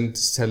less than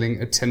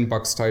selling a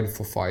 $10 title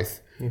for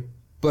 5.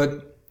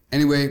 But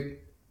anyway,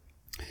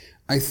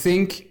 I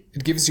think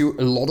it gives you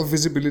a lot of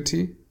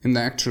visibility in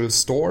the actual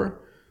store,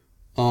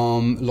 a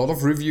lot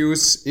of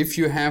reviews. If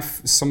you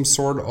have some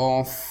sort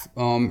of,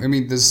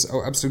 there's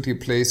absolutely a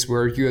place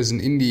where you as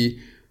an indie,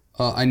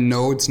 I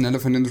know it's an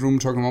elephant in the room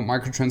talking about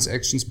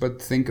microtransactions, but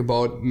think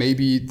about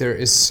maybe there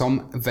is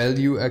some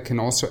value I can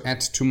also add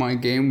to my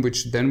game,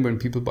 which then when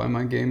people buy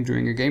my game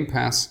during a Game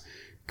Pass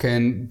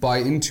can buy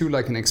into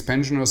an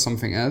expansion or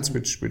something else,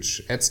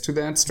 which adds to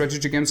that.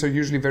 Strategy games are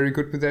usually very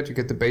good with that. You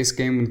get the base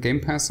game in Game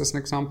Pass as an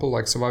example,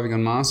 like Surviving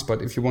on Mars,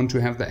 but if you want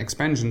to have the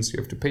expansions, you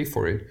have to pay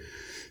for it.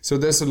 So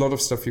there's a lot of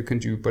stuff you can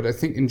do. But I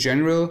think in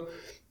general,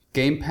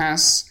 Game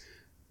Pass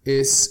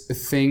is a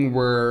thing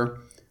where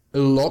a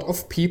lot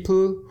of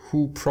people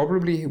who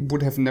probably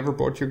would have never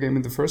bought your game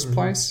in the first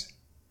place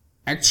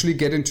actually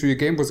get into your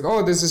game was,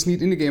 oh, there's this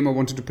neat indie game I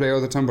wanted to play all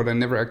the time, but I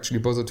never actually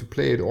bothered to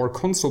play it. Or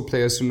console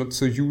players who are not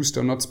so used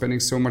or not spending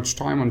so much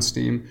time on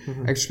Steam,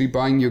 actually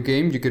buying your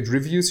game. You get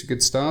reviews, you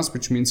get stars,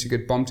 which means you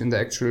get bumped in the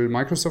actual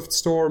Microsoft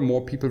store,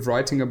 more people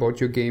writing about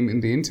your game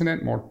in the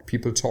internet, more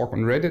people talk on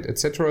Reddit,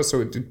 etc.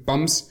 So it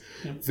bumps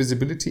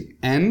visibility,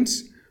 and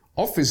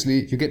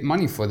obviously you get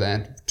money for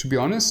that. To be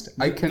honest,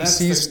 I can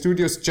see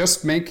studios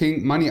just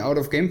making money out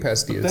of Game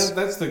Pass deals.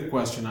 That's the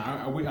question.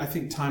 I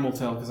think time will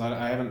tell, because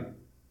I haven't.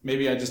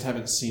 Maybe I just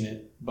haven't seen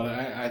it, but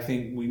I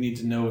think we need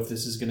to know if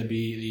this is going to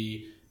be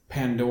the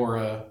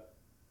Pandora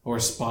or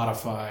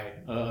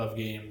Spotify of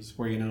games,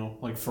 where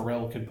like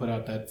Pharrell could put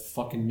out that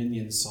fucking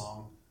Minions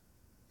song.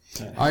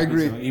 I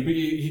agree.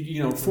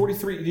 He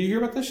 43. Did you hear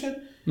about this shit?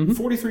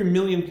 43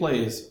 million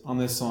plays on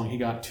this song. He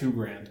got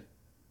 $2,000.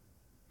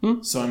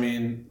 So I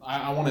mean,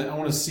 I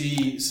want to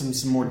see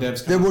some more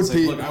devs come out and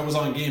say, look, I was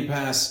on Game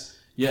Pass.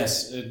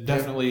 Yes,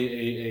 definitely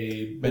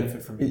a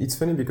benefit for me. It's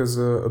funny because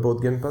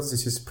about Game Pass,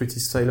 this is pretty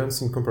silent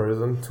in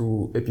comparison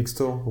to Epic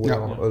Store, where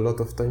a lot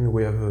of time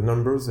we have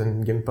numbers,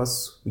 and Game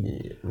Pass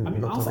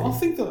I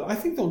think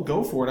they'll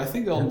go for it. I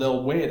think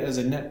they'll weigh it as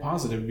a net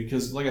positive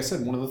because, like I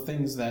said, one of the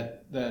things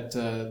that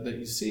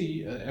you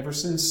see ever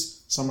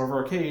since Summer of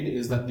Arcade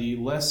is that the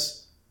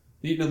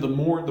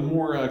more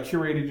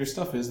curated your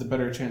stuff is, the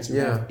better chance you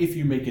have if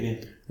you make it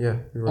in. Yeah.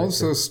 You're right,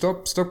 also,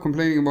 stop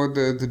complaining about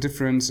the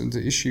difference and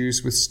the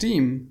issues with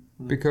Steam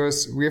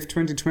because we have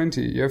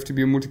 2020. You have to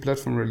be a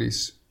multi-platform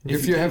release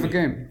if you have a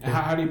game.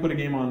 How do you put a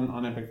game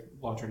on Epic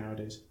Launcher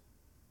nowadays?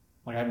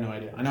 Like, I have no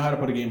idea. I know how to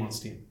put a game on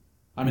Steam.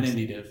 I'm an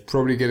indie dev.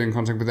 Probably get in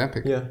contact with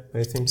Epic. Yeah,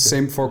 I think so.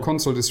 Same for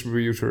console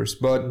distributors,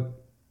 but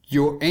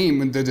your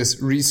aim, and that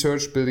is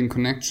research, building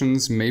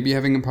connections, maybe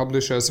having a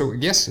publisher. So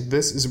yes,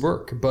 this is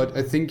work, but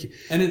I think,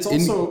 and it's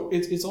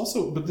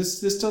also, but this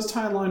does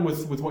tie in line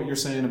with what you're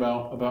saying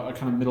about a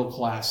kind of middle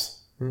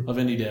class of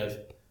indie dev.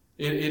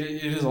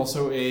 It is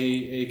also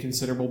a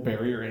considerable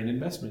barrier and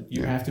investment.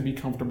 You have to be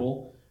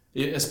comfortable,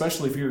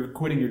 especially if you're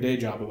quitting your day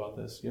job about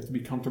this. You have to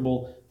be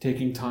comfortable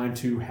taking time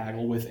to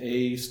haggle with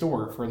a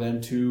store for them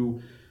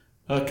to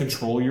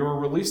control your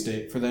release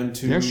date, for them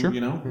to,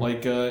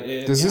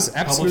 this is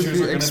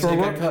absolutely extra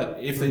work. Cut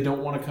if they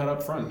don't want to cut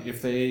up front.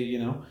 If they,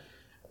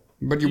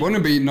 But you want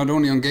to be not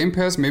only on Game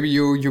Pass, maybe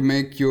you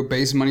make your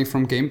base money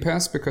from Game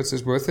Pass because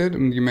it's worth it,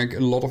 and you make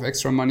a lot of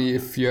extra money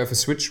if you have a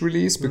Switch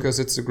release because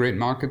it's a great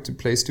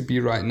place to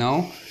be right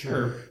now.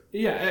 Sure.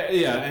 Yeah,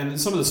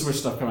 and some of the Switch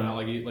stuff coming out,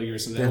 like you were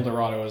saying, El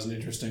Dorado is an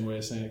interesting way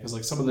of saying it, because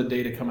like some of the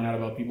data coming out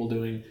about people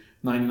doing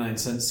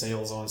 99-cent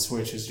sales on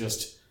Switch is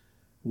just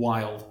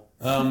wild.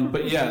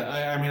 But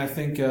yeah, I mean, I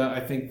think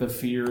the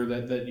fear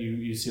that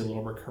you see a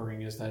little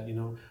recurring is that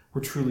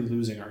we're truly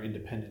losing our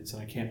independence,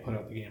 and I can't put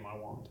out the game I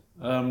want.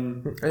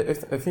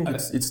 I think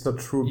it's not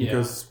true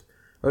because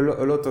a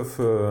lot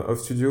of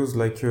studios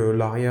like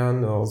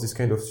Larian or this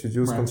kind of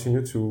studios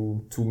continue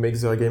to make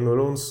their game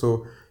alone,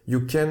 so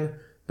you can.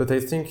 But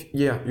I think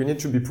you need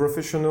to be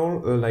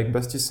professional, like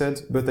Basti said.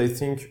 But I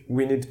think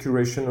we need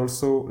curation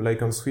also,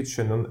 like on Switch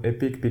and on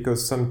Epic,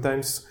 because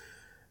sometimes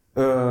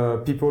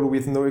people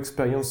with no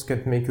experience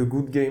can't make a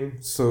good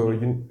game. So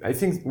I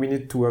think we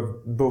need to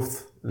have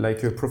both,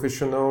 like a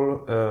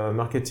professional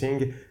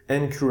marketing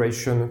and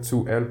curation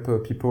to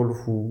help people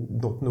who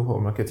don't know how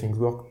marketing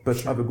works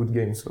but have a good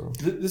game. So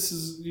this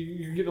is,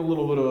 you're getting a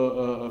little bit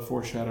of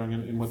foreshadowing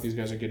in what these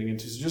guys are getting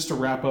into. So just to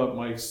wrap up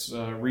Mike's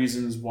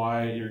reasons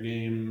why your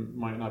game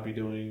might not be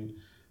doing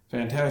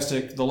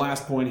fantastic, the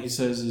last point he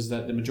says is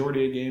that the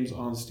majority of games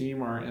on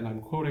Steam are, and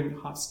I'm quoting,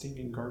 hot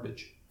stinking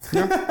garbage.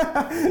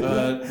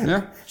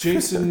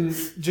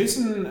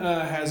 Jason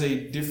has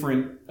a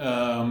different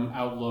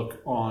outlook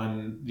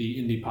on the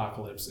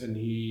indie-pocalypse, and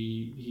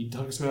he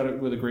talks about it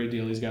with a great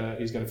deal. He's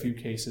got a few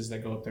cases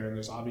that go up there, and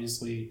there's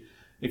obviously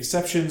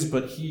exceptions,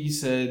 but he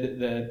said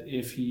that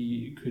if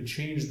he could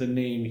change the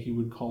name, he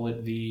would call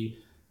it the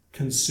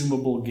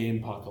consumable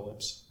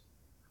game-pocalypse.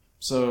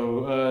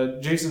 So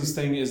Jason's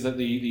thing is that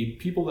the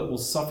people that will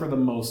suffer the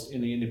most in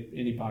the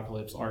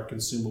indie-pocalypse are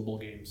consumable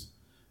games.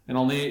 And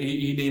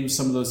he names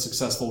some of those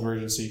successful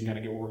versions so you can kind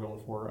of get what we're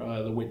going for.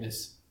 The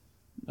Witness.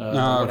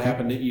 What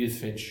happened to Edith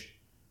Finch.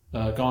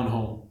 Gone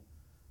Home.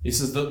 He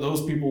says that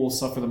those people will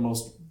suffer the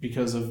most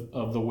because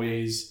of the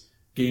ways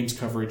games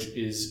coverage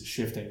is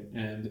shifting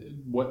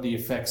and what the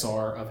effects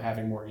are of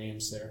having more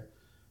games there.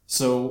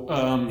 So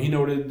he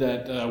noted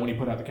that when he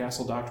put out the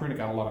Castle Doctrine, it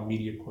got a lot of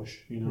media push.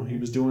 He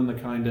was doing the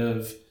kind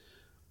of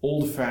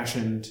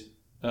old-fashioned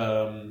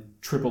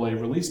AAA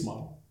release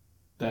model.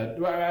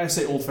 That I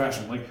say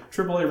old-fashioned, like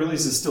AAA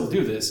releases still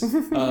do this.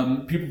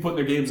 People put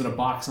their games in a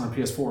box on a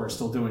PS4 are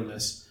still doing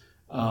this,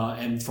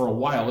 and for a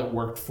while it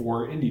worked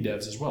for indie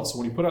devs as well. So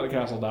when he put out the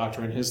Castle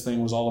Doctrine, his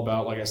thing was all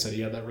about, like I said,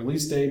 he had that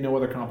release day, no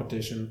other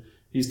competition.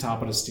 He's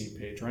top of the Steam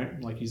page, right?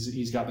 Like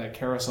he's got that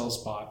carousel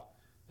spot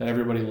that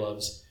everybody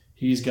loves.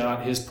 He's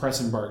got his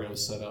press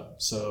embargoes set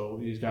up, so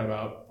he's got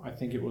about, I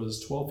think it was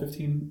 12,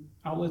 15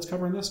 outlets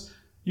covering this.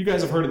 You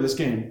guys have heard of this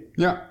game,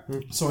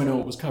 so I know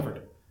it was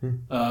covered.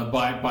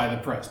 By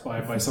the press,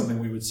 by something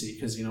we would see,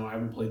 because I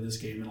haven't played this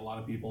game and a lot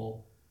of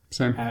people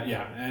same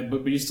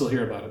but you still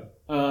hear about it,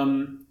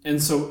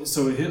 and so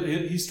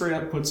he straight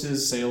up puts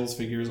his sales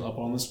figures up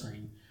on the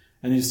screen,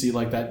 and you see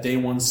like that day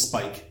one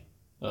spike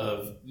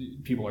of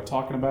people are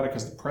talking about it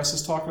because the press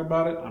is talking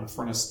about it. I'm in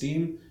front of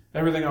Steam,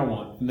 everything I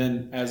want, and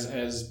then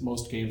as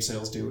most game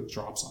sales do, it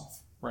drops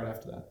off right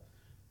after that.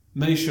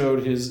 And then he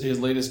showed his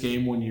latest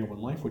game, 1 Year, 1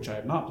 Life, which I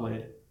have not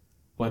played,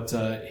 but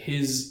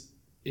his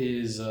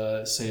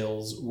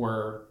sales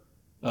were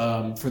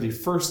for the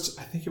first,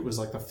 I think it was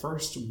like the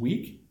first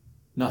week,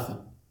 nothing.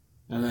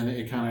 and then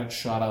it kind of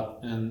shot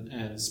up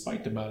and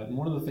spiked about it. And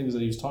one of the things that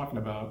he was talking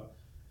about,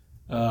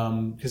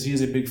 because he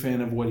is a big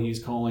fan of what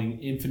he's calling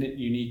infinite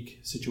unique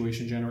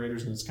situation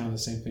generators, and it's kind of the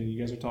same thing you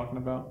guys are talking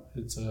about.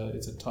 It's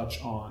a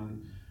touch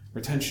on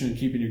retention and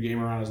keeping your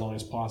game around as long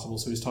as possible.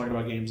 So he's talking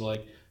about games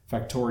like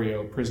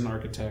Factorio, Prison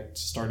Architect,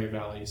 Stardew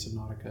Valley,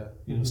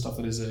 Subnautica, stuff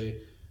that is a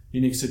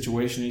unique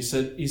situation. He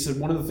said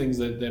one of the things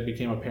that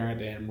became apparent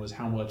to him was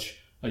how much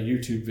a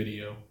YouTube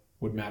video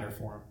would matter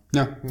for him.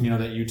 Yeah.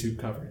 That YouTube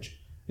coverage.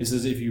 He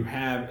says if you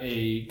have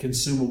a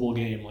consumable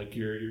game like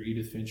your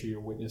Edith Finch or your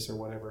Witness or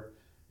whatever,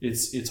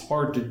 it's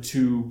hard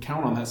to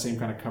count on that same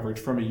kind of coverage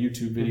from a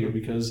YouTube video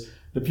because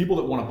the people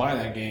that want to buy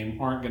that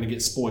game aren't going to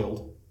get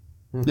spoiled.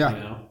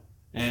 Yeah.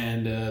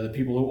 And the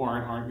people who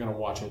aren't going to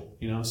watch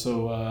it.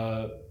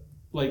 So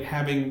like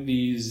having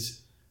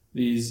these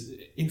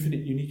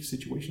infinite unique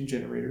situation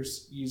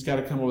generators, he's got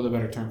to come up with a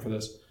better term for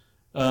this.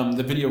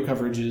 The video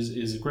coverage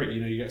is great.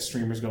 You got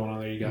streamers going on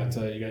there. You got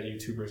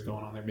YouTubers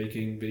going on there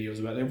making videos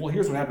about it. Well,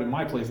 here's what happened in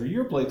my playthrough.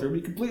 Your playthrough will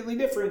be completely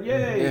different.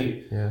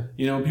 Yay!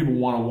 Yeah. People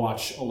want to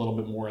watch a little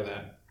bit more of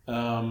that.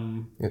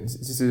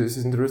 This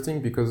is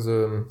interesting because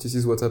this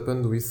is what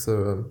happened with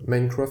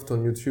Minecraft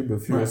on YouTube a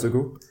few years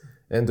ago,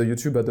 and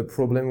YouTube had a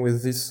problem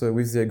with this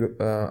with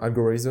the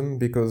algorithm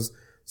because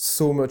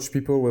so much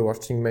people were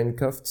watching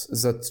Minecraft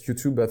that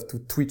YouTube had to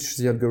twitch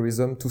the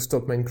algorithm to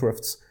stop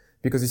Minecraft.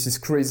 Because this is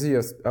crazy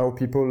how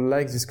people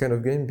like this kind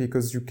of game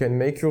because you can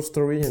make your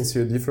story and see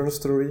a different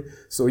story.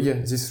 So yeah,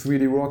 this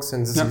really works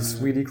and this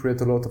really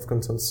creates a lot of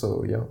content.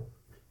 So yeah.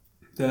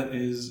 That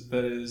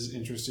is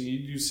interesting.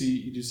 You do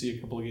see a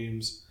couple of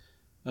games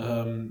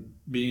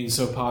being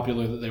so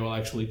popular that they will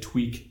actually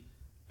tweak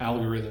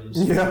algorithms.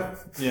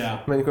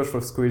 Yeah. Minecraft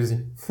was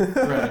crazy.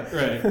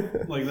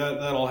 right. Like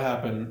that'll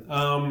happen.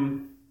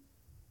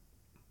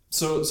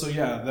 So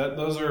yeah,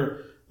 those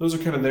are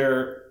kind of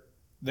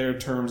their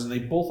terms, and they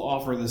both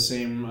offer the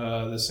same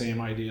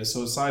idea.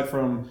 So aside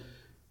from,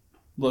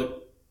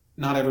 look,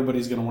 not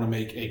everybody's going to want to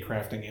make a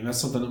crafting game. That's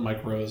something that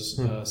Mike Rose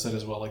said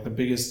as well. Like the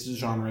biggest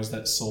genres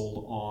that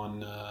sold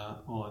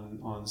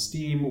on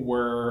Steam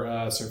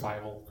were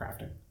survival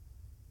crafting,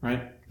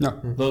 right? Yeah.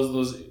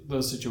 Those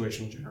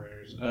situational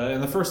generators.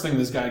 And the first thing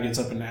this guy gets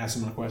up and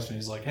asks him a question,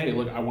 he's like, "Hey,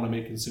 look, I want to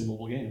make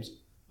consumable games.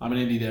 I'm an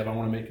indie dev. I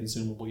want to make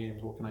consumable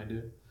games. What can I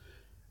do?"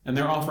 And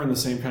they're offering the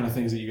same kind of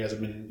things that you guys have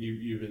been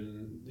you've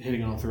been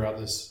hitting on throughout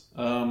this.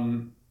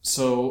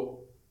 So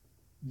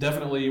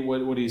definitely,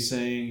 what he's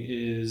saying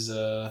is,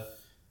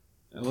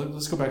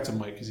 let's go back to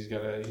Mike because he's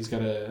got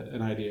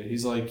an idea.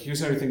 He's like,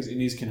 here's how he thinks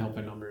indies can help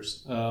their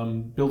numbers.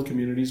 Build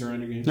communities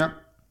around your games.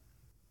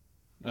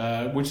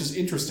 Yeah. Which is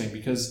interesting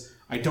because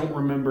I don't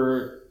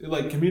remember,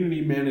 like,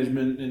 community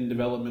management and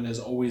development has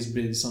always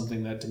been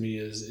something that to me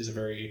is a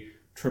very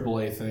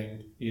AAA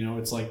thing.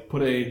 It's like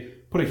put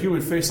a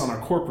human face on a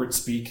corporate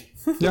speak.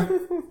 Yeah.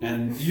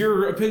 And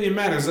your opinion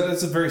matters.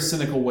 That's a very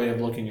cynical way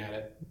of looking at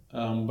it.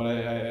 But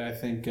I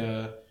think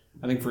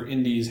for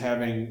indies,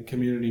 having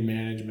community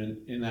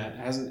management in that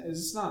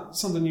it's not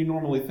something you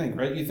normally think,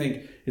 right? You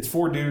think it's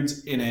 4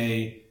 dudes in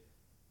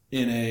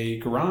a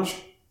garage.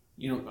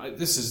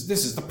 This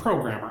is the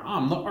programmer.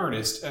 I'm the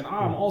artist, and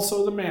I'm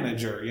also the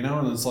manager.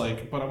 And it's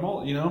like, but I'm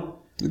all,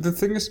 The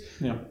thing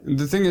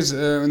is,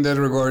 in that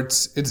regard,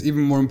 it's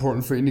even more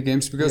important for indie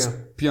games because,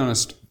 be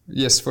honest,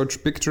 yes, for a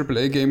big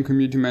AAA game,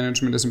 community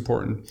management is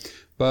important.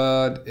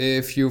 But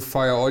if you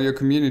fire all your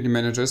community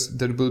managers,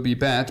 that will be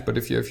bad. But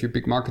if you have your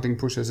big marketing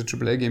push as a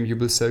AAA game, you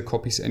will sell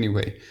copies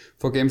anyway.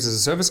 For games as a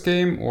service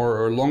game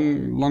or a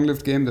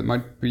long-lived game that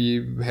might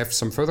have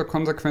some further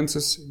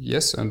consequences,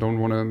 yes, I don't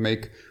want to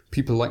make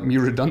people like me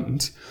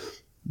redundant.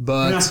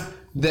 But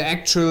the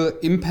actual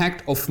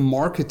impact of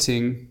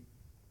marketing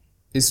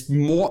is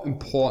more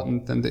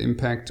important than the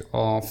impact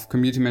of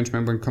community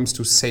management when it comes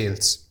to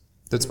sales.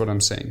 That's what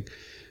I'm saying.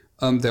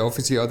 There are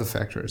obviously other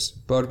factors.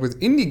 But with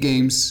indie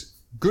games,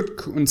 good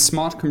and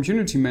smart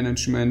community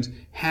management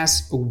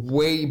has a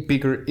way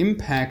bigger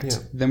impact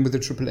than with a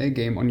AAA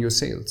game on your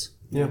sales.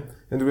 Yeah,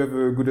 and we have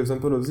a good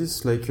example of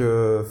this, like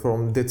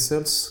from Dead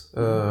Cells,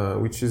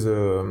 which is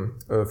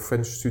a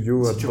French studio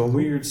at Bordeaux. Such a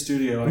weird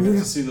studio. I got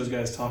to see those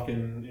guys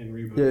talking in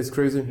Reboot. Yeah, it's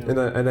crazy.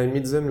 Yeah. And I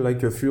met them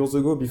like a few years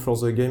ago before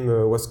the game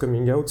was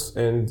coming out,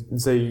 and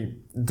they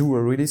do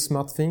a really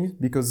smart thing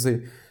because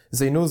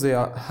they know they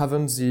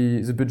haven't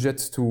the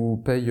budget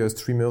to pay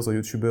streamers or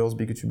YouTubers,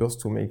 big YouTubers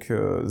to make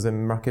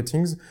them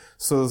marketings.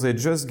 So they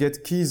just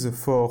get keys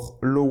for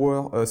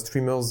lower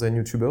streamers than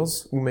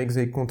YouTubers who make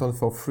their content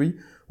for free,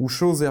 who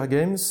show their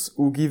games,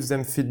 who give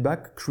them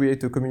feedback,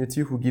 create a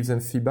community who gives them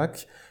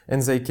feedback,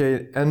 and they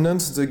can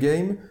enhance the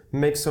game,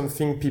 make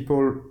something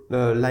people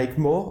like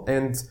more,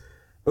 and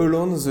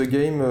alone the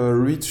game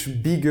reach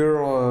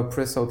bigger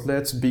press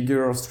outlets,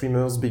 bigger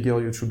streamers, bigger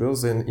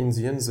YouTubers, and in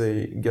the end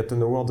they get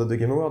an award at the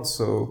Game Awards.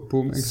 So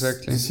boom,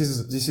 exactly. This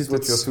is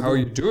what you have to do. How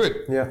you do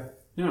it. Yeah.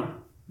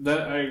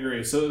 That I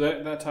agree. So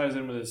that ties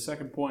in with the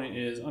second point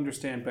is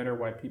understand better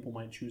why people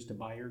might choose to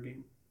buy your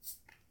game.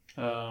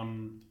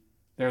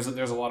 there's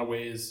a lot of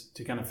ways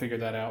to kind of figure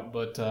that out,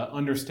 but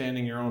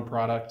understanding your own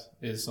product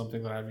is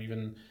something that I've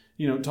even,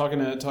 talking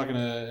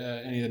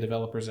to any of the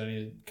developers,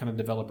 any kind of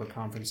developer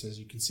conferences,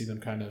 you can see them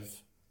kind of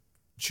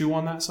chew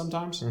on that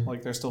sometimes.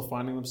 Like they're still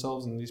finding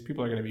themselves, and these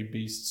people are going to be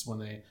beasts when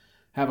they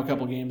have a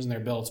couple games in their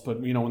belts.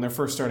 But when they're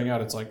first starting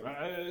out, it's like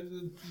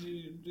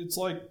it's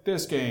like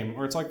this game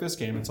or it's like this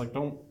game. It's like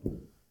don't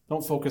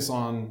focus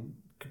on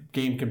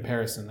game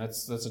comparison.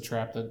 That's a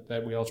trap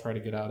that we all try to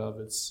get out of.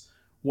 It's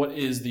what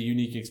is the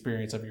unique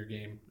experience of your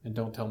game, and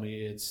don't tell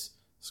me it's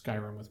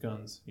Skyrim with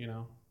guns.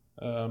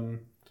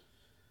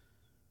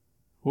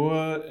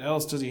 What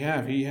else does he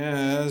have? He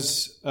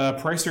has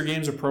price their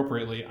games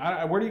appropriately.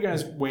 Where do you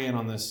guys weigh in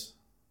on this?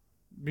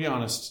 Be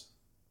honest.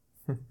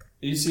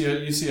 You see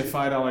a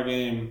 $5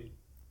 game.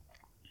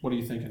 What are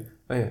you thinking?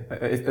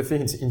 I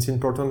think it's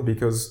important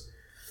because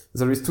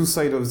there is two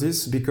sides of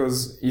this.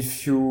 Because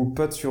if you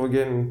put your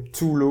game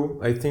too low,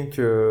 I think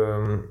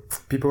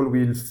people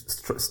will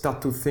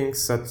start to think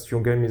that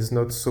your game is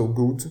not so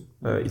good.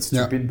 It's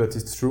stupid, but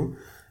it's true.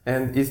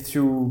 And if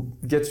you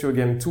get your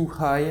game too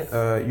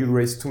high, you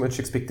raise too much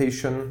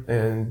expectation,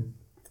 and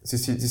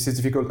this is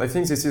difficult. I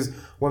think this is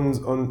one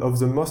of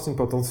the most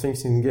important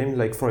things in game.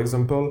 Like for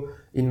example,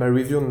 in my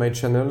review on my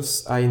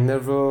channels, I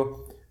never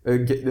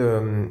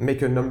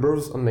make a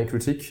numbers on my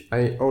critique.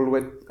 I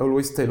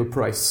always tell a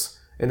price,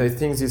 and I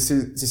think this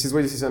is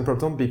why this is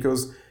important,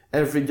 because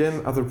every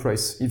game has a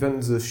price,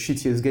 even the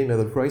shittiest game has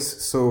a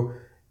price. So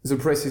the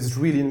price is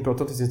really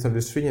important in this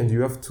industry, and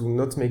you have to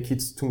not make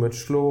it too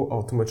much low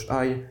or too much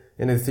high.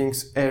 And I think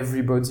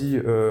everybody,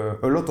 a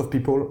lot of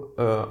people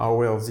are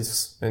aware of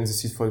this. And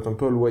this is, for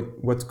example,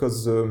 what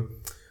caused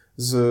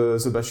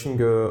the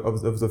bashing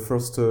of the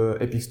first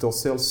Epic Store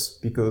sales,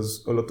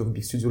 because a lot of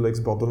big studios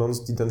like Borderlands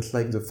didn't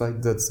like the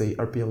fact that they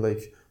appear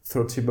like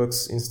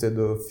 $30 instead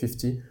of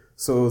 50.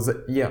 So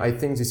I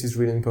think this is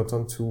really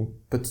important to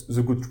put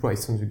the good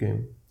price on the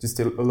game. There's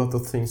still a lot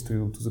of things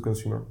to the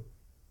consumer.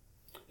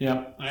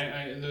 Yeah,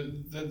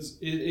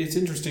 it's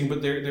interesting,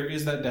 but there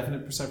is that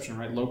definite perception,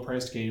 right?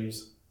 Low-priced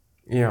games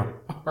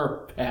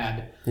are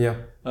bad. Yeah.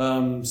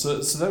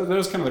 So that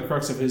was kind of the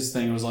crux of his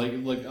thing. It was like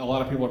a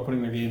lot of people are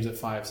putting their games at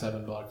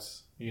 $5-7.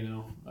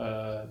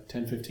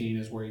 $10-15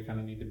 is where you kind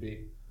of need to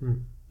be.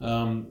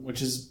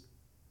 Which is,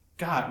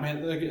 God,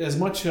 man, like, as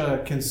much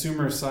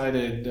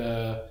consumer-sided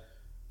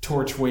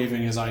torch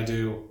waving as I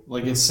do,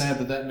 like it's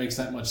sad that makes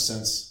that much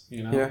sense.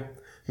 Yeah.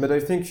 But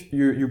I think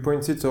you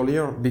pointed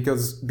earlier,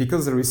 because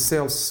there is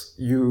sales,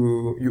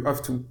 you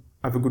have to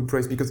have a good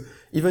price, because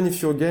even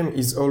if your game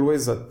is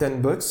always at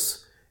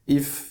 $10,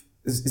 if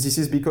this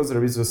is because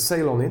there is a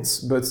sale on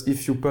it, but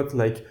if you put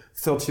like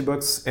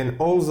 $30 and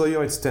all the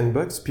year it's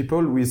 $10,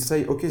 people will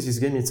say, okay, this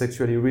game is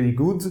actually really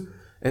good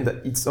and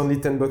it's only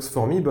 $10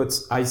 for me, but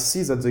I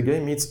see that the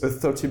game is a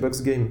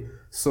 $30 game.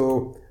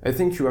 So I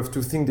think you have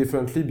to think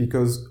differently,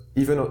 because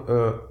even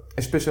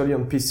especially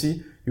on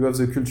PC, you have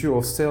the culture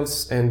of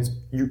sales, and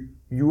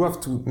you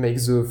have to make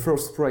the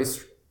first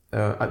price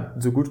at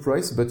the good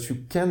price, but you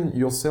can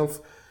yourself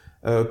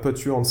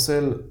put you on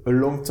sale a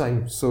long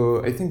time.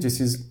 So I think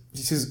this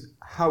is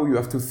how you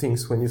have to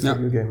think when you sell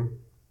your game.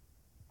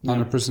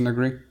 100%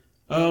 agree.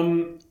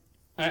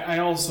 I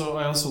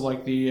also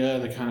like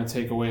the kind of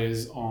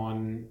takeaways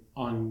on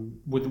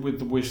with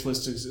the wish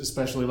list,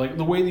 especially like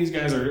the way these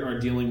guys are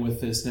dealing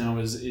with this now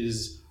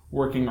is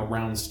working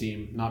around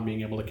Steam, not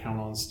being able to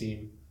count on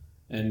Steam.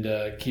 And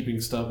keeping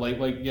stuff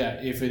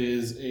if it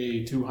is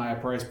a too high a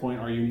price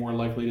point, are you more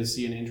likely to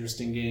see an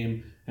interesting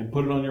game and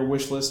put it on your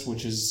wish list,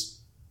 which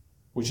is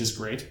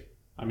great.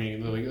 I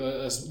mean, like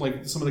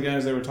some of the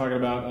guys they were talking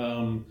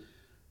about,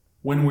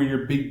 when were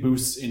your big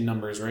boosts in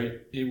numbers, right?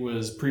 It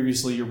was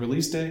previously your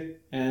release day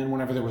and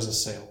whenever there was a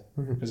sale,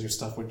 because your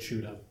stuff would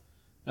shoot up.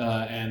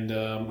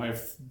 I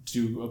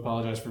do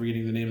apologize for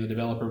forgetting the name of the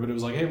developer, but it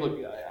was like, hey, look,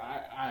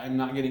 I'm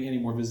not getting any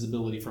more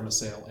visibility from a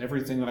sale.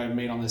 Everything that I've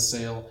made on this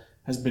sale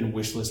has been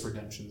wishlist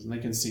redemptions, and they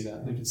can see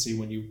that. They can see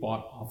when you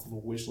bought off of a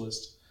wish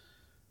list.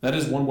 That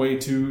is one way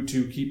to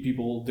keep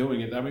people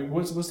doing it. I mean,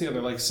 what's the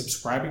other, like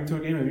subscribing to a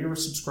game? Have you ever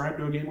subscribed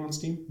to a game on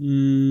Steam?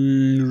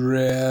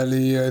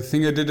 Rarely. I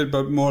think I did it,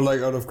 but more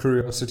like out of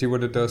curiosity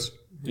what it does.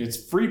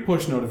 It's free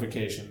push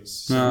notifications.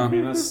 So, I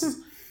mean,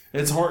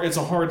 it's hard. It's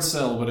a hard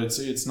sell, but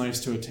it's nice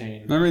to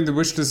attain. I mean, the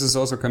wish list is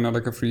also kind of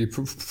like a free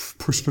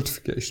push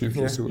notification if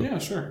you do it. Yeah,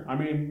 sure. I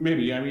mean,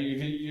 maybe. I mean,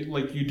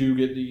 you do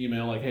get the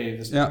email like, hey,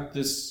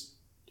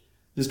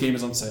 this game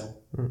is on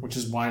sale, which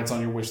is why it's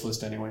on your wish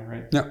list anyway,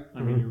 right? Yeah.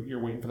 I mean, you're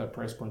waiting for that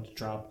price point to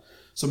drop.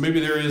 So maybe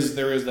there is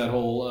that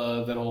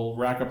whole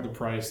rack up the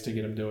price to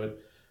get them to it.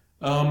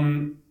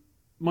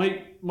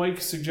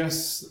 Mike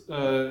suggests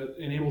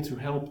enable to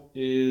help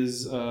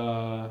is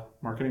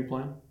marketing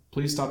plan.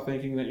 Please stop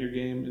thinking that your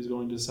game is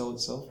going to sell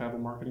itself. Have a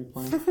marketing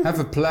plan. Have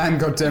a plan,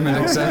 goddammit,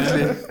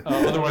 exactly.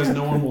 Otherwise,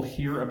 no one will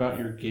hear about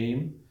your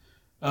game.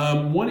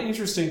 One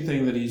interesting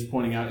thing that he's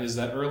pointing out is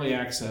that early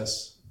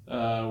access,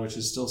 which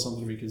is still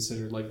something to be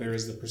considered. Like there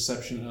is the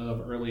perception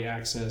of early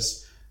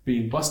access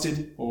being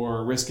busted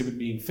or risk of it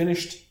being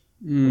finished.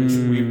 which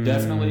we've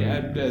definitely,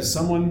 as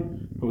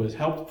someone who has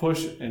helped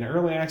push an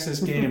early access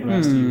game,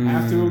 Rusty, you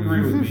have to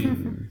agree with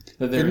me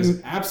that there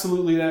is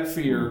absolutely that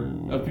fear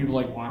of people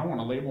like, well, I don't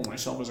want to label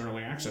myself as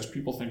early access.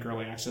 People think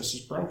early access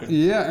is broken.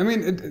 Yeah, I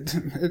mean,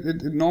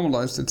 it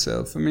normalized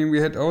itself. I mean, we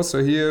had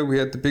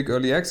the big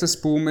early access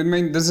boom. I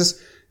mean,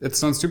 it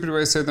sounds stupid the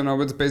way I say that now,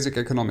 but it's basic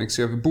economics.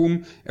 You have a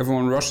boom,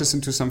 everyone rushes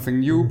into something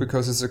new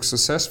because it's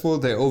successful,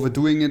 they're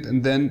overdoing it,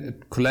 and then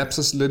it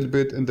collapses a little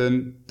bit, and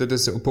then there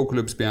is the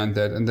apocalypse behind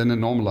that, and then it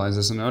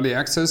normalizes. In early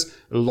access,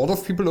 a lot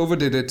of people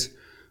overdid it,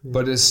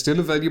 but it's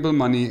still a valuable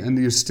money, and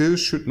you still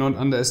should not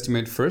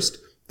underestimate first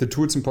the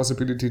tools and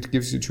possibility it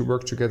gives you to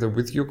work together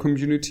with your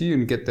community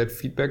and get that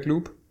feedback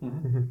loop.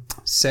 Mm-hmm.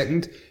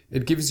 Second,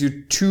 it gives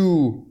you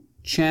 2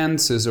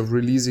 chances of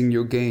releasing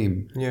your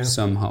game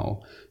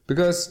somehow.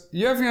 Because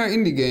you have your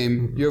indie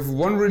game, you have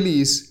one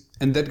release,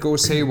 and that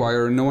goes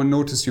haywire, and no one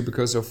noticed you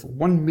because of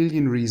 1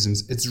 million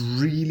reasons. It's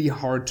really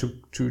hard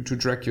to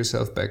drag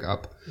yourself back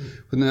up.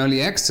 With an early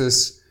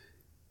access,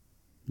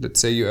 let's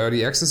say your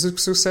early access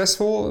is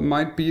successful, it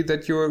might be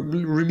that your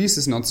release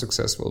is not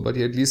successful, but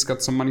you at least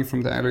got some money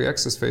from the early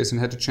access phase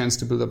and had a chance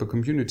to build up a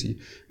community.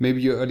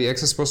 Maybe your early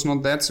access was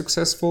not that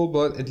successful,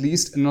 but at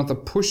least another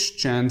push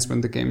chance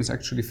when the game is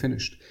actually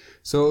finished.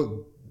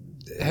 So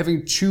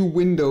having 2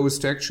 windows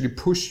to actually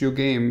push your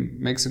game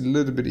makes it a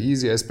little bit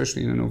easier,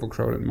 especially in an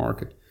overcrowded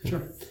market.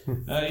 Sure.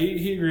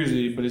 He agrees with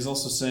you, but he's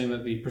also saying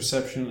that the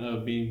perception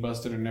of being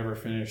busted or never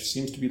finished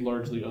seems to be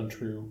largely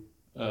untrue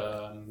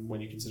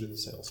when you consider the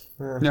sales.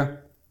 Yeah.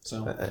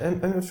 So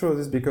I'm not sure of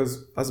this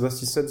because, as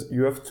Basti said,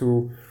 you have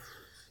to...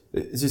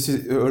 This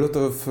is a lot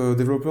of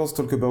developers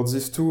talk about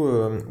this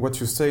too. What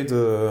you said,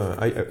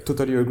 I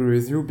totally agree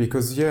with you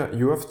because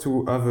you have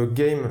to have a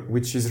game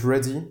which is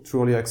ready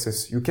to early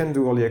access. You can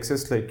do early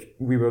access like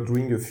we were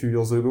doing a few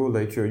years ago.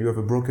 Like you have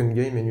a broken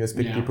game and you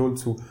expect people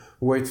to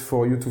wait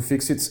for you to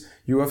fix it.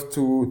 You have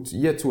to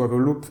have a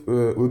loop,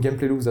 a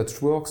gameplay loop that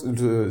works.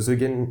 The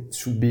game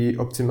should be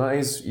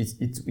optimized.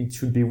 It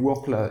should be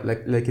work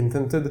like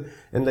intended.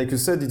 And like you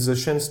said, it's a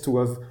chance to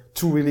have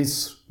 2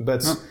 release,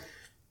 but.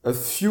 A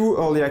few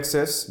early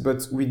access,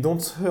 but we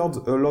don't heard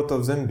a lot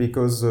of them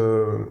because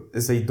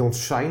they don't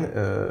shine,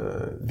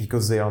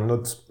 because they are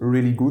not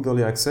really good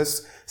early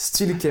access,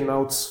 still came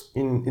out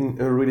in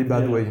a really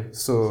bad way.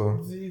 So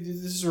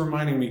this is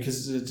reminding me,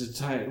 because to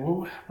tie it,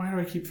 why do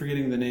I keep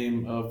forgetting the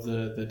name of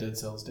the Dead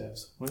Cells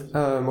devs? What is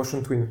it?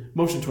 Motion Twin.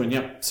 Motion Twin,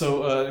 yeah.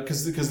 So,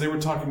 because they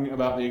were talking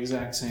about the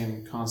exact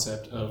same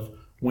concept of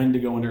when to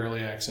go into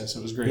early access.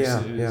 It was great. It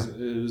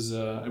was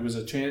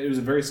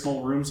a very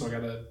small room, so I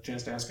got a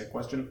chance to ask a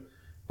question.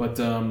 But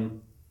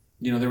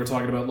they were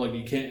talking about like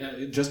you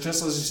can't just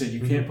as you said,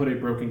 you can't put a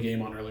broken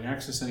game on early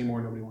access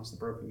anymore. Nobody wants the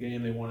broken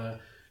game. They want a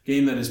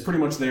game that is pretty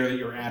much there that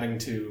you're adding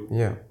to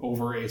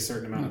over a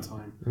certain amount of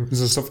time.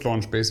 It's a soft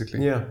launch,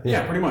 basically.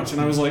 Yeah, pretty much.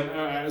 And I was like,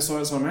 so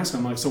I'm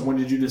asking him like, so when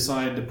did you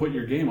decide to put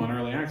your game on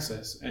early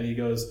access? And he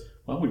goes,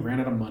 well, we ran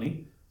out of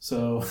money,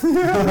 so.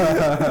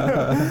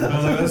 I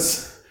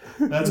was like,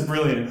 that's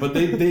brilliant, but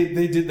they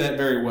did that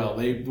very well.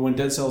 When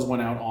Dead Cells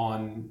went out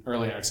on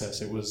early access,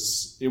 it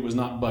was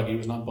not buggy, it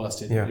was not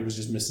busted. It was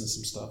just missing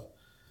some stuff.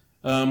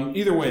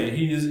 Either way,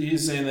 he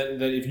is saying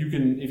that if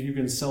you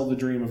can sell the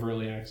dream of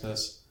early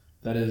access,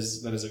 that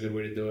is a good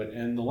way to do it.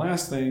 And the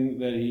last thing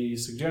that he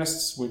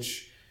suggests,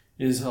 which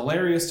is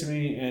hilarious to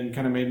me and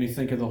kind of made me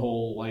think of the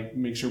whole like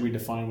make sure we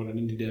define what an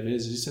indie dev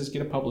is. He says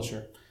get a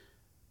publisher.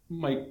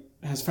 Mike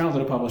has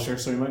founded a publisher,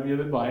 so he might be a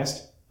bit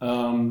biased.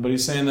 But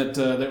he's saying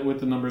that with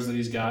the numbers that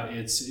he's got,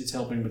 it's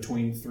helping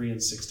between 3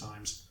 and 6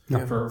 times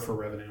for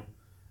revenue.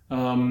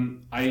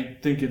 I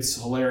think it's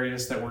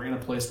hilarious that we're in a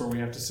place where we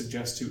have to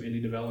suggest to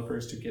indie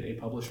developers to get a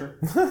publisher.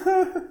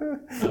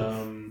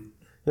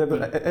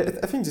 But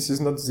I think this is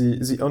not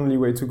the only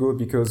way to go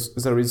because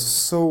there is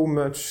so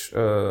much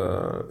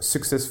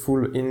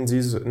successful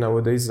indies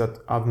nowadays that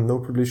have no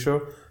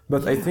publisher.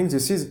 But I think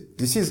this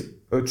is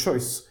a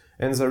choice,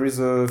 and there is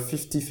a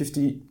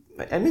 50-50.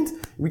 I mean,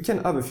 we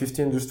can have a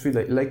 50 industry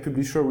like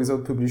publisher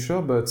without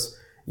publisher, but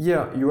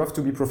you have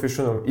to be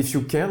professional. If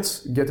you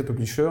can't, get a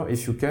publisher.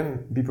 If you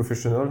can, be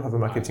professional, have a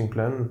marketing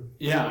plan.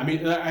 Yeah, I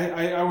mean,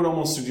 I would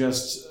almost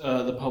suggest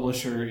the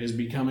publisher is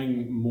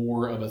becoming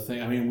more of a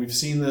thing. I mean, we've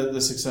seen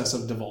the success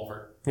of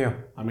Devolver. Yeah.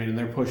 I mean, and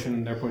they're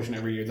pushing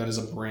every year. That is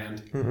a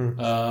brand.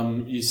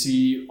 Mm-hmm. You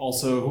see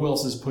also, who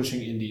else is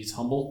pushing indies?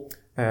 Humble?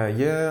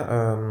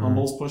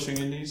 Humble's pushing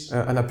indies.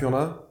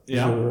 Annapurna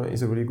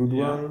is a really good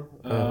one.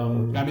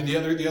 I mean, the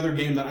other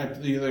game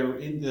that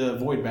the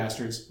Void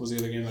Bastards was the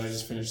other game that I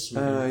just finished.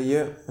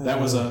 That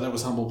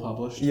was Humble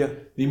published. Yeah.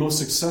 The most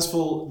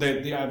successful,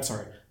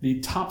 the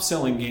top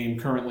selling game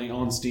currently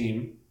on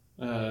Steam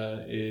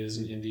is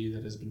an indie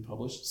that has been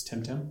published. It's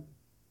Temtem.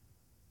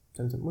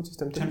 What is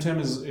Temtem? Temtem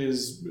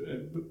is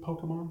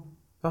Pokemon.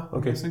 Ah,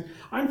 okay.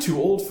 I'm too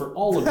old for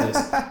all of this,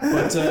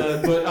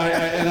 but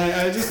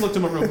I just looked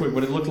them up real quick.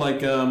 But it looked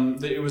like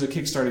it was a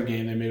Kickstarter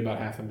game. They made about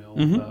 $500,000.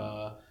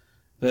 Mm-hmm.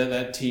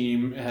 That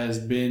team has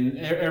been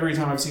every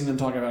time I've seen them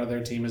talk about it,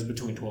 their team is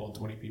between 12 and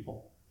 20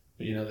 people.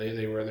 But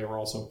they were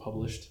also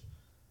published.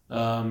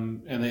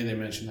 And they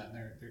mentioned that in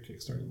their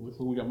Kickstarter.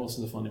 We got most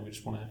of the funding. We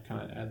just want to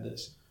kind of add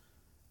this.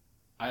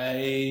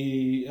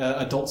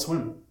 Adult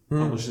Swim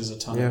publishes a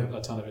ton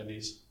of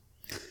indies.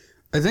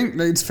 I think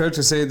it's fair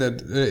to say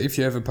that if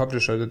you have a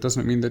publisher, that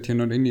doesn't mean that you're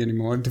not indie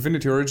anymore.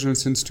 Divinity Original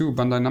Sin 2,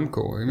 Bandai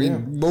Namco. I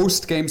mean,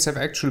 most games have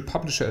actual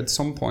publisher at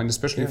some point,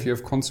 especially if you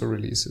have console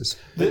releases.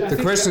 The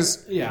question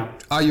is,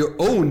 are you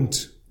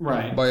owned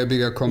by a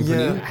bigger company?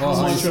 Yeah.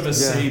 How much of a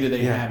say do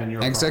they have in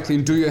your exactly?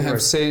 product? Do you have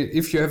say,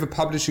 if you have a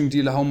publishing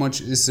deal, how much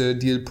is a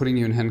deal putting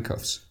you in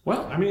handcuffs?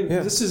 Well, I mean,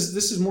 this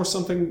is more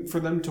something for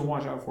them to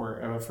watch out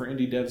for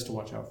indie devs to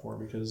watch out for,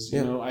 because,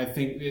 you know, I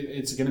think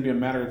it's going to be a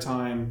matter of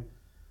time.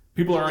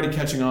 People are already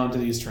catching on to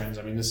these trends.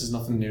 I mean, this is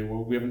nothing new.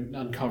 We haven't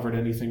uncovered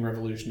anything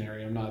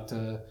revolutionary. I'm not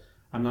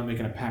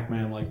making a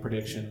Pac-Man-like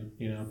prediction,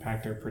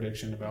 Pac-Der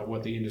prediction about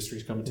what the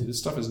industry's coming to. This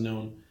stuff is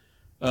known.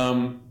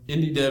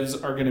 Indie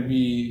devs are going to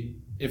be,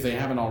 if they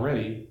haven't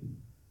already,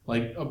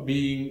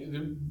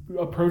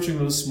 approaching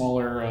those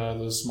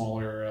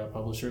smaller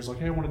publishers. Like,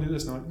 hey, I want to do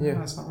this. And they're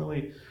like, it's not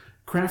really.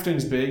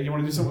 Crafting's big. You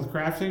want to do something with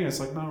crafting? And it's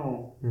like,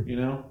 no,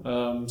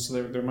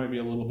 So there might be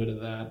a little bit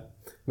of that.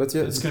 But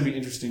it's going to be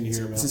interesting to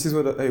hear about. This is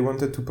what I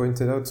wanted to point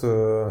out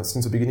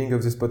since the beginning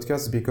of this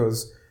podcast,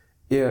 because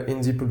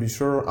indie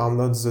publishers are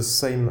not the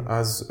same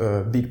as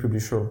big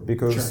publisher,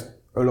 because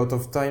a lot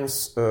of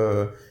times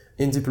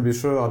indie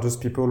publishers are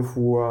just people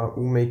who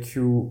make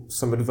you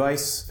some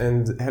advice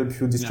and help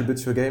you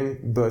distribute your game,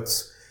 but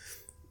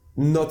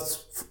not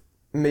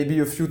maybe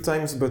a few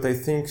times, but I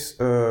think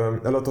a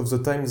lot of the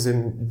time they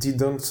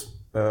didn't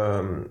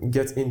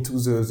get into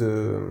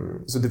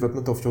the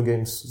development of your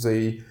games.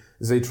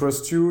 They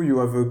trust you, you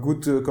have a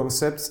good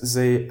concept,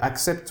 they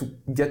accept to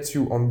get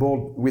you on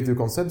board with the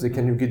concept, they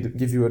can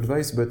give you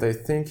advice, but I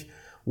think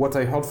what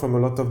I heard from a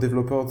lot of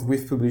developers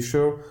with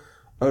publisher,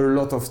 a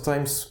lot of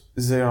times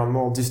they are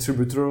more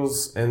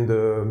distributors and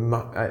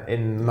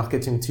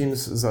marketing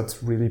teams that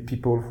really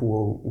people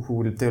who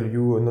will tell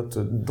you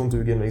don't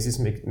do a game like this,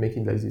 make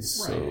it like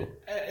this. Right.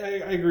 So.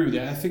 I agree with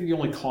that. I think the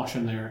only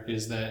caution there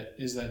is that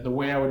the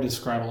way I would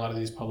describe a lot of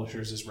these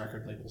publishers is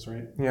record labels,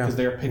 right? Yeah. Because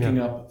they're picking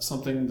up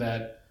something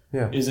that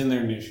is in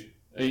their niche.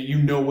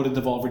 You know what a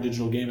Devolver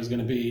Digital game is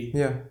going to be.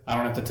 Yeah. I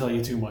don't have to tell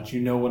you too much.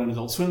 You know what an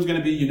Adult Swim is going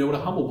to be. You know what a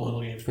Humble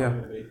Bundle game is probably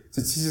going to be. So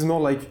this is more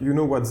like you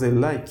know what they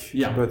like,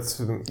 but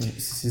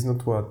this is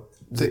not what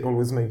they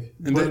always make.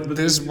 But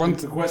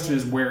the question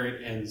is where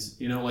it ends.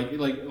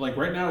 Like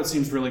right now it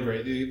seems really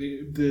great.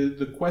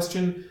 The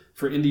question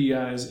for indie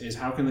guys is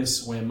how can they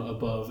swim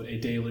above a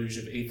deluge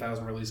of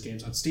 8,000 release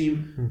games on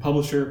Steam?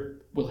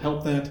 Publisher will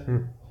help that.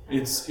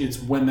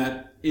 It's when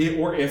that.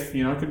 Or if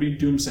it could be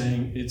doom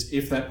saying it's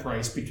if that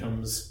price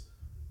becomes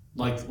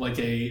like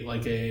a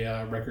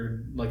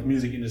record, like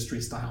music industry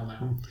style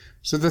now.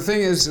 So the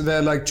thing is, there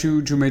are like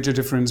two major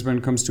differences when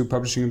it comes to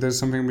publishing. There's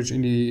something which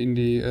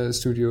indie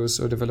studios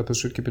or developers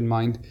should keep in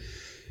mind.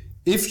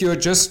 If you're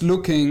just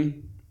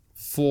looking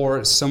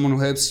for someone who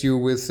helps you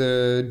with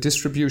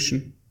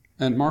distribution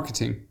and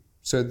marketing,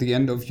 so at the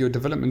end of your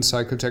development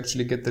cycle to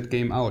actually get that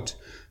game out.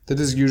 That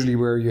is usually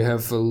where you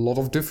have a lot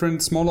of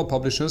different smaller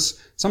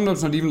publishers.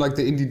 Sometimes not even like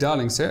the indie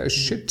darlings. There are a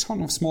shit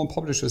ton of small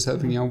publishers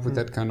helping you out with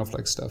that kind of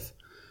like stuff.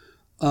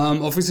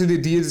 Obviously the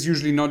deal is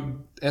usually not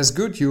as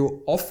good.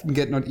 You often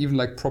get not even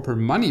like proper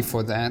money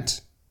for that,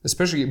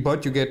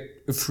 but you get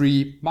a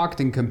free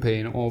marketing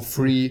campaign or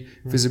free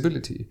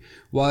visibility.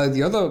 While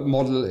the other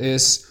model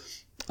is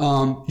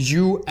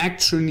you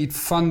actually need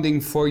funding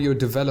for your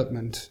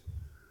development.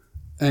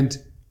 And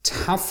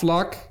tough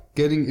luck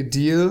getting a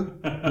deal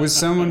with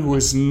someone who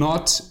is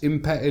not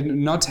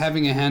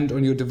having a hand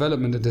on your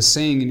development and a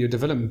saying in your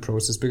development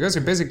process, because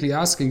you're basically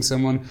asking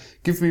someone,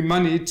 give me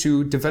money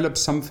to develop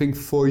something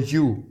for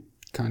you,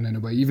 kind of in a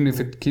way, even if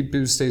it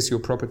stays your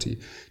property.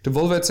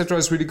 Devolver, etc.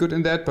 is really good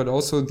in that, but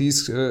also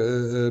these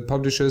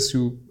publishers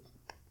who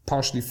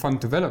partially fund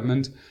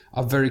development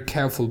are very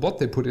careful what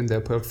they put in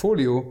their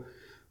portfolio.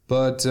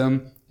 But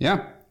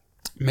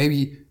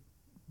maybe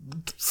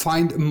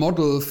find a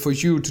model for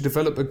you to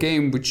develop a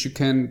game which you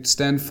can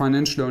stand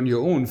financially on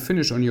your own,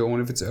 finish on your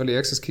own, if it's early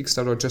access,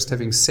 Kickstarter, or just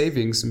having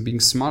savings and being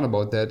smart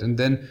about that, and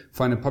then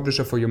find a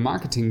publisher for your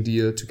marketing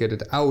deal to get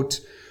it out.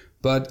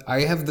 But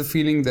I have the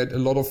feeling that a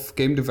lot of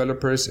game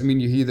developers, I mean,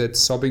 you hear that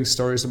sobbing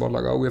stories about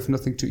like, oh, we have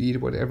nothing to eat,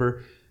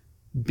 whatever.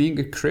 Being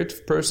a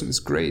creative person is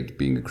great.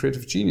 Being a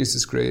creative genius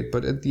is great.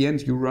 But at the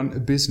end, you run a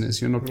business.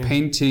 You're not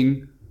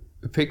painting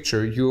a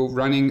picture. You're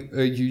running,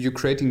 you're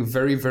creating a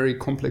very, very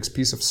complex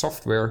piece of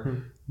software.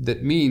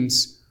 That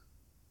means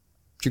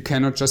you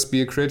cannot just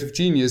be a creative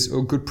genius or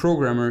a good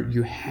programmer.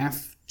 You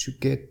have to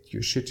get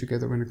your shit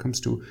together when it comes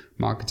to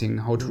marketing,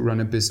 how to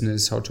run a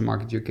business, how to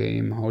market your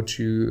game, how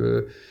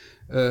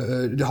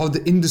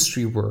the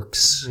industry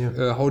works,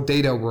 how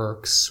data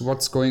works,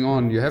 what's going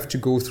on. You have to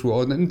go through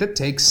all that, and that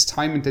takes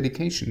time and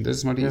dedication.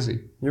 That's not easy.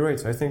 You're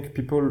right. I think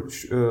people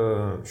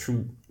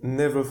should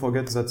never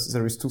forget that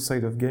there is two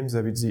sides of games.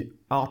 There is the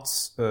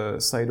arts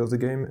side of the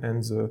game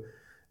and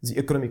the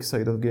economic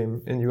side of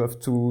game, and you have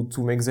to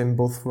make them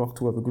both work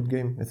to have a good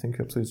game. I think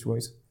you're absolutely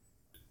right.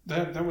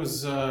 That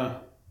was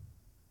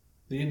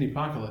The indie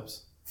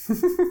apocalypse.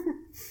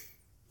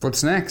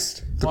 What's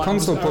next? The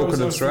console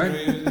apocalypse,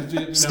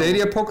 right?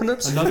 Stadia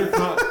apocalypse? Another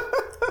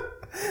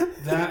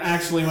that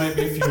actually might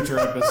be a future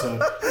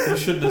episode. You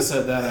shouldn't have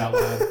said that out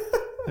loud.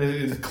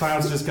 The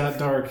clouds just got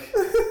dark.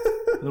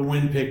 The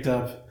wind picked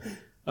up.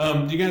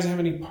 Do you guys have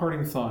any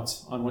parting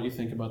thoughts on what you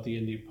think about the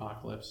indie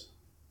apocalypse?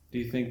 Do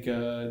you think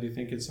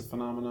it's a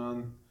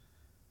phenomenon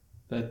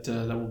that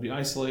will be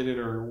isolated,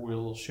 or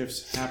will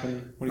shifts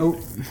happen? What do you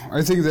think?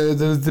 I think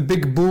the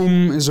big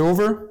boom is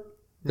over.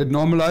 It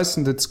normalized,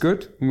 and that's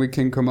good. And we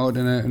can come out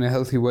in a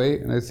healthy way.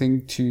 And I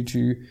think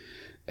to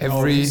every...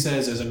 All he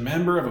says, as a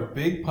member of a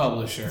big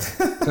publisher,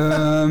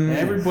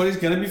 everybody's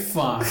gonna be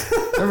fine.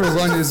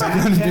 Everyone is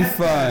gonna be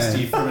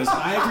fine. From his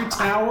ivory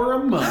tower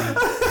of money.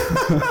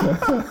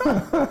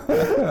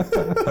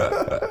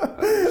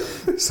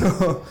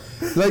 So,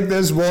 like,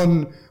 there's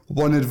one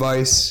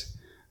advice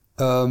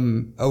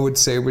I would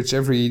say, which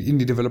every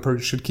indie developer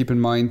should keep in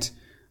mind.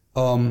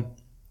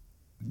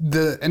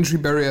 The entry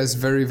barrier is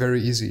very, very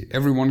easy.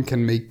 Everyone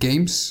can make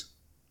games.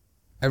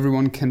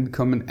 Everyone can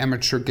become an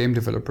amateur game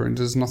developer, and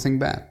there's nothing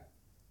bad.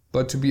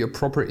 But to be a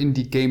proper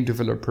indie game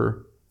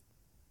developer,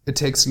 it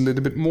takes a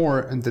little bit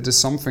more, and that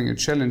is a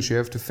challenge you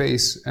have to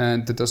face,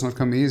 and that does not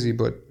come easy,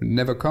 but it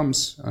never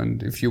comes.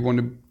 And if you want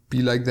to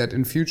be like that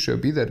in future,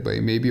 be that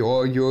way. Maybe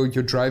or your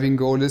driving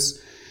goal is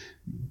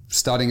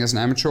starting as an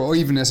amateur or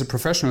even as a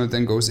professional,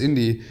 then goes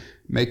indie,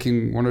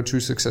 making 1 or 2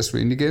 successful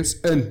indie games,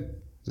 and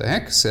the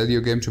heck, sell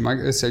your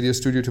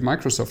studio to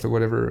Microsoft or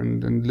whatever,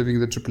 and living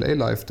the AAA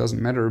life,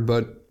 doesn't matter.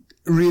 But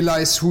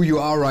realize who you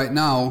are right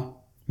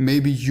now.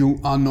 Maybe you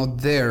are not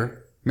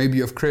there. Maybe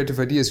you have creative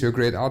ideas, you're a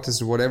great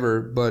artist or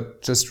whatever,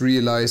 but just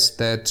realize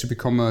that to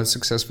become a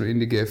successful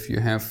indie dev,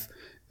 you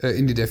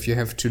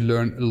have to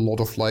learn a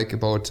lot of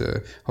about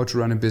how to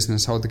run a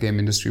business, how the game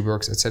industry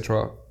works,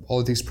 etc.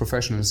 All these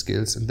professional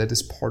skills, and that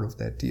is part of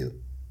that deal.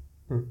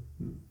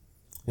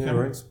 Yeah,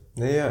 right.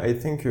 Yeah, I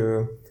think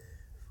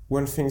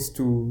one thing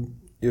to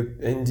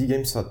indie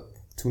games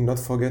to not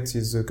forget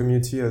is the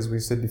community, as we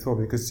said before,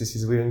 because this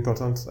is really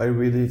important. I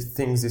really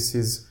think this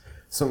is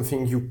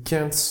something you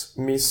can't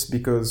miss,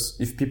 because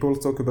if people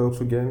talk about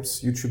your games,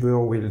 YouTuber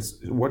will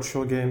watch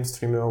your game,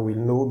 streamer will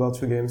know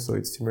about your game, so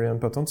it's really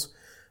important.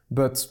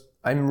 But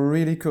I'm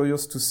really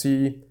curious to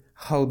see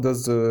how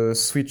does the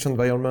Switch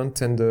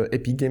environment and the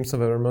Epic Games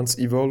environment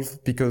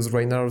evolve, because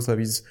right now there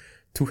is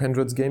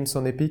 200 games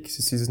on Epic.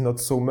 This is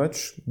not so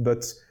much,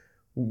 but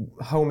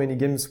how many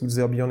games will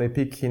there be on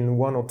Epic in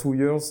 1 or 2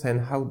 years,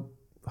 and how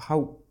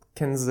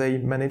can they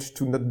manage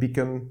to not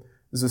become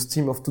the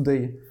Steam of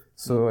today?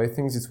 So I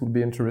think this will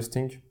be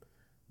interesting.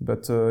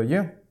 But I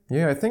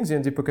think the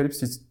indie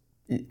apocalypse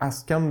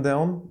has calmed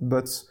down,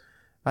 but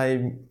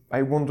I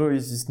wonder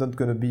if it's not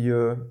going to be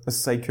a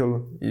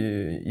cycle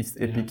if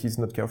Epic is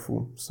not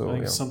careful. So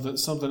I think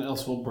something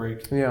else will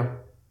break. Yeah.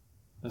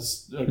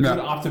 That's a good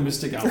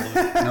optimistic outlook.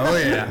 Oh,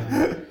 yeah.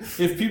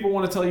 If people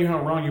want to tell you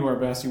how wrong you are,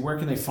 Basti, where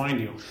can they find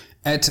you?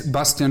 At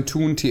Bastian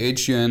Thun,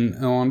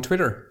 THN, on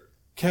Twitter.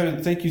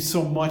 Kevin, thank you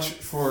so much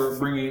for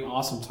bringing an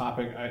awesome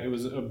topic. It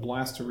was a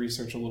blast to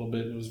research a little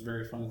bit. It was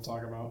very fun to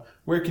talk about.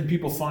 Where can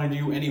people find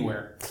you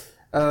anywhere?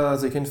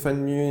 They can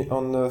find me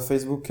on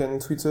Facebook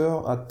and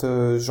Twitter at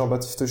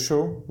Jean-Baptiste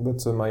Show,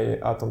 but my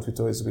 @ on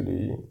Twitter is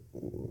really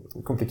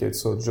complicated,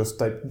 so just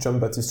type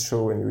Jean-Baptiste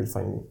Show and you will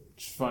find me.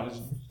 Fine.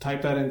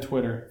 Type that in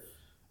Twitter.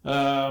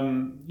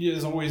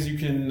 As always, you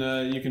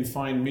can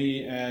find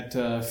me at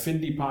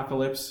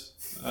Findypocalypse.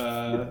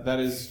 That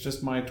is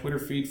just my Twitter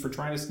feed for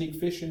trying to sneak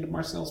fish into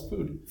Marcel's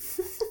food.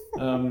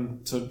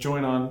 So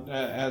join on,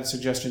 add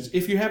suggestions.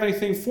 If you have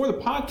anything for the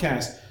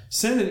podcast,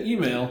 send an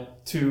email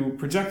to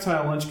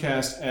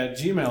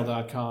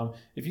projectilelunchcast@gmail.com.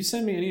 If you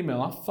send me an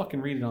email, I'll fucking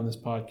read it on this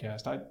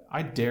podcast.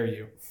 I dare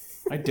you.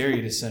 I dare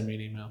you to send me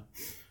an email.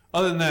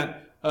 Other than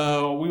that,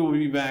 we will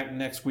be back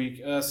next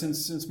week.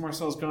 Since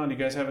Marcel's gone, do you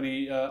guys have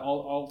any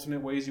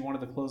alternate ways you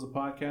wanted to close the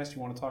podcast?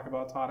 You want to talk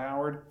about Todd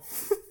Howard?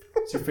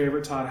 What's your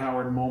favorite Todd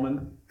Howard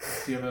moment?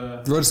 Do you have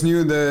a... What's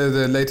new in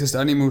the latest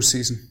Animu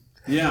season?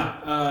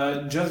 Yeah,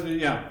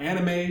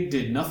 anime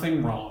did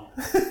nothing wrong.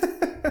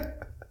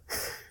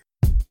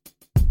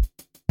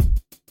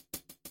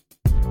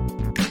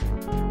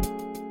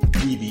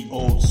 We be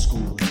old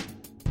school.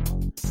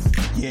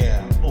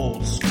 Yeah,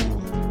 old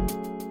school.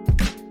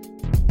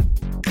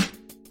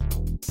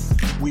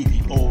 We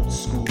be old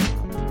school.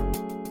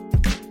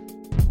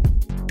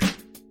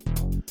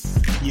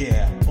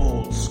 Yeah,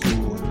 old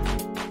school.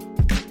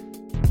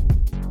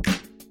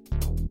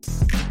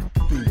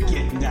 Been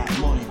getting that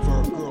money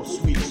for a girl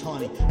sweet as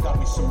honey. Got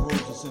me some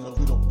roses and a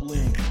little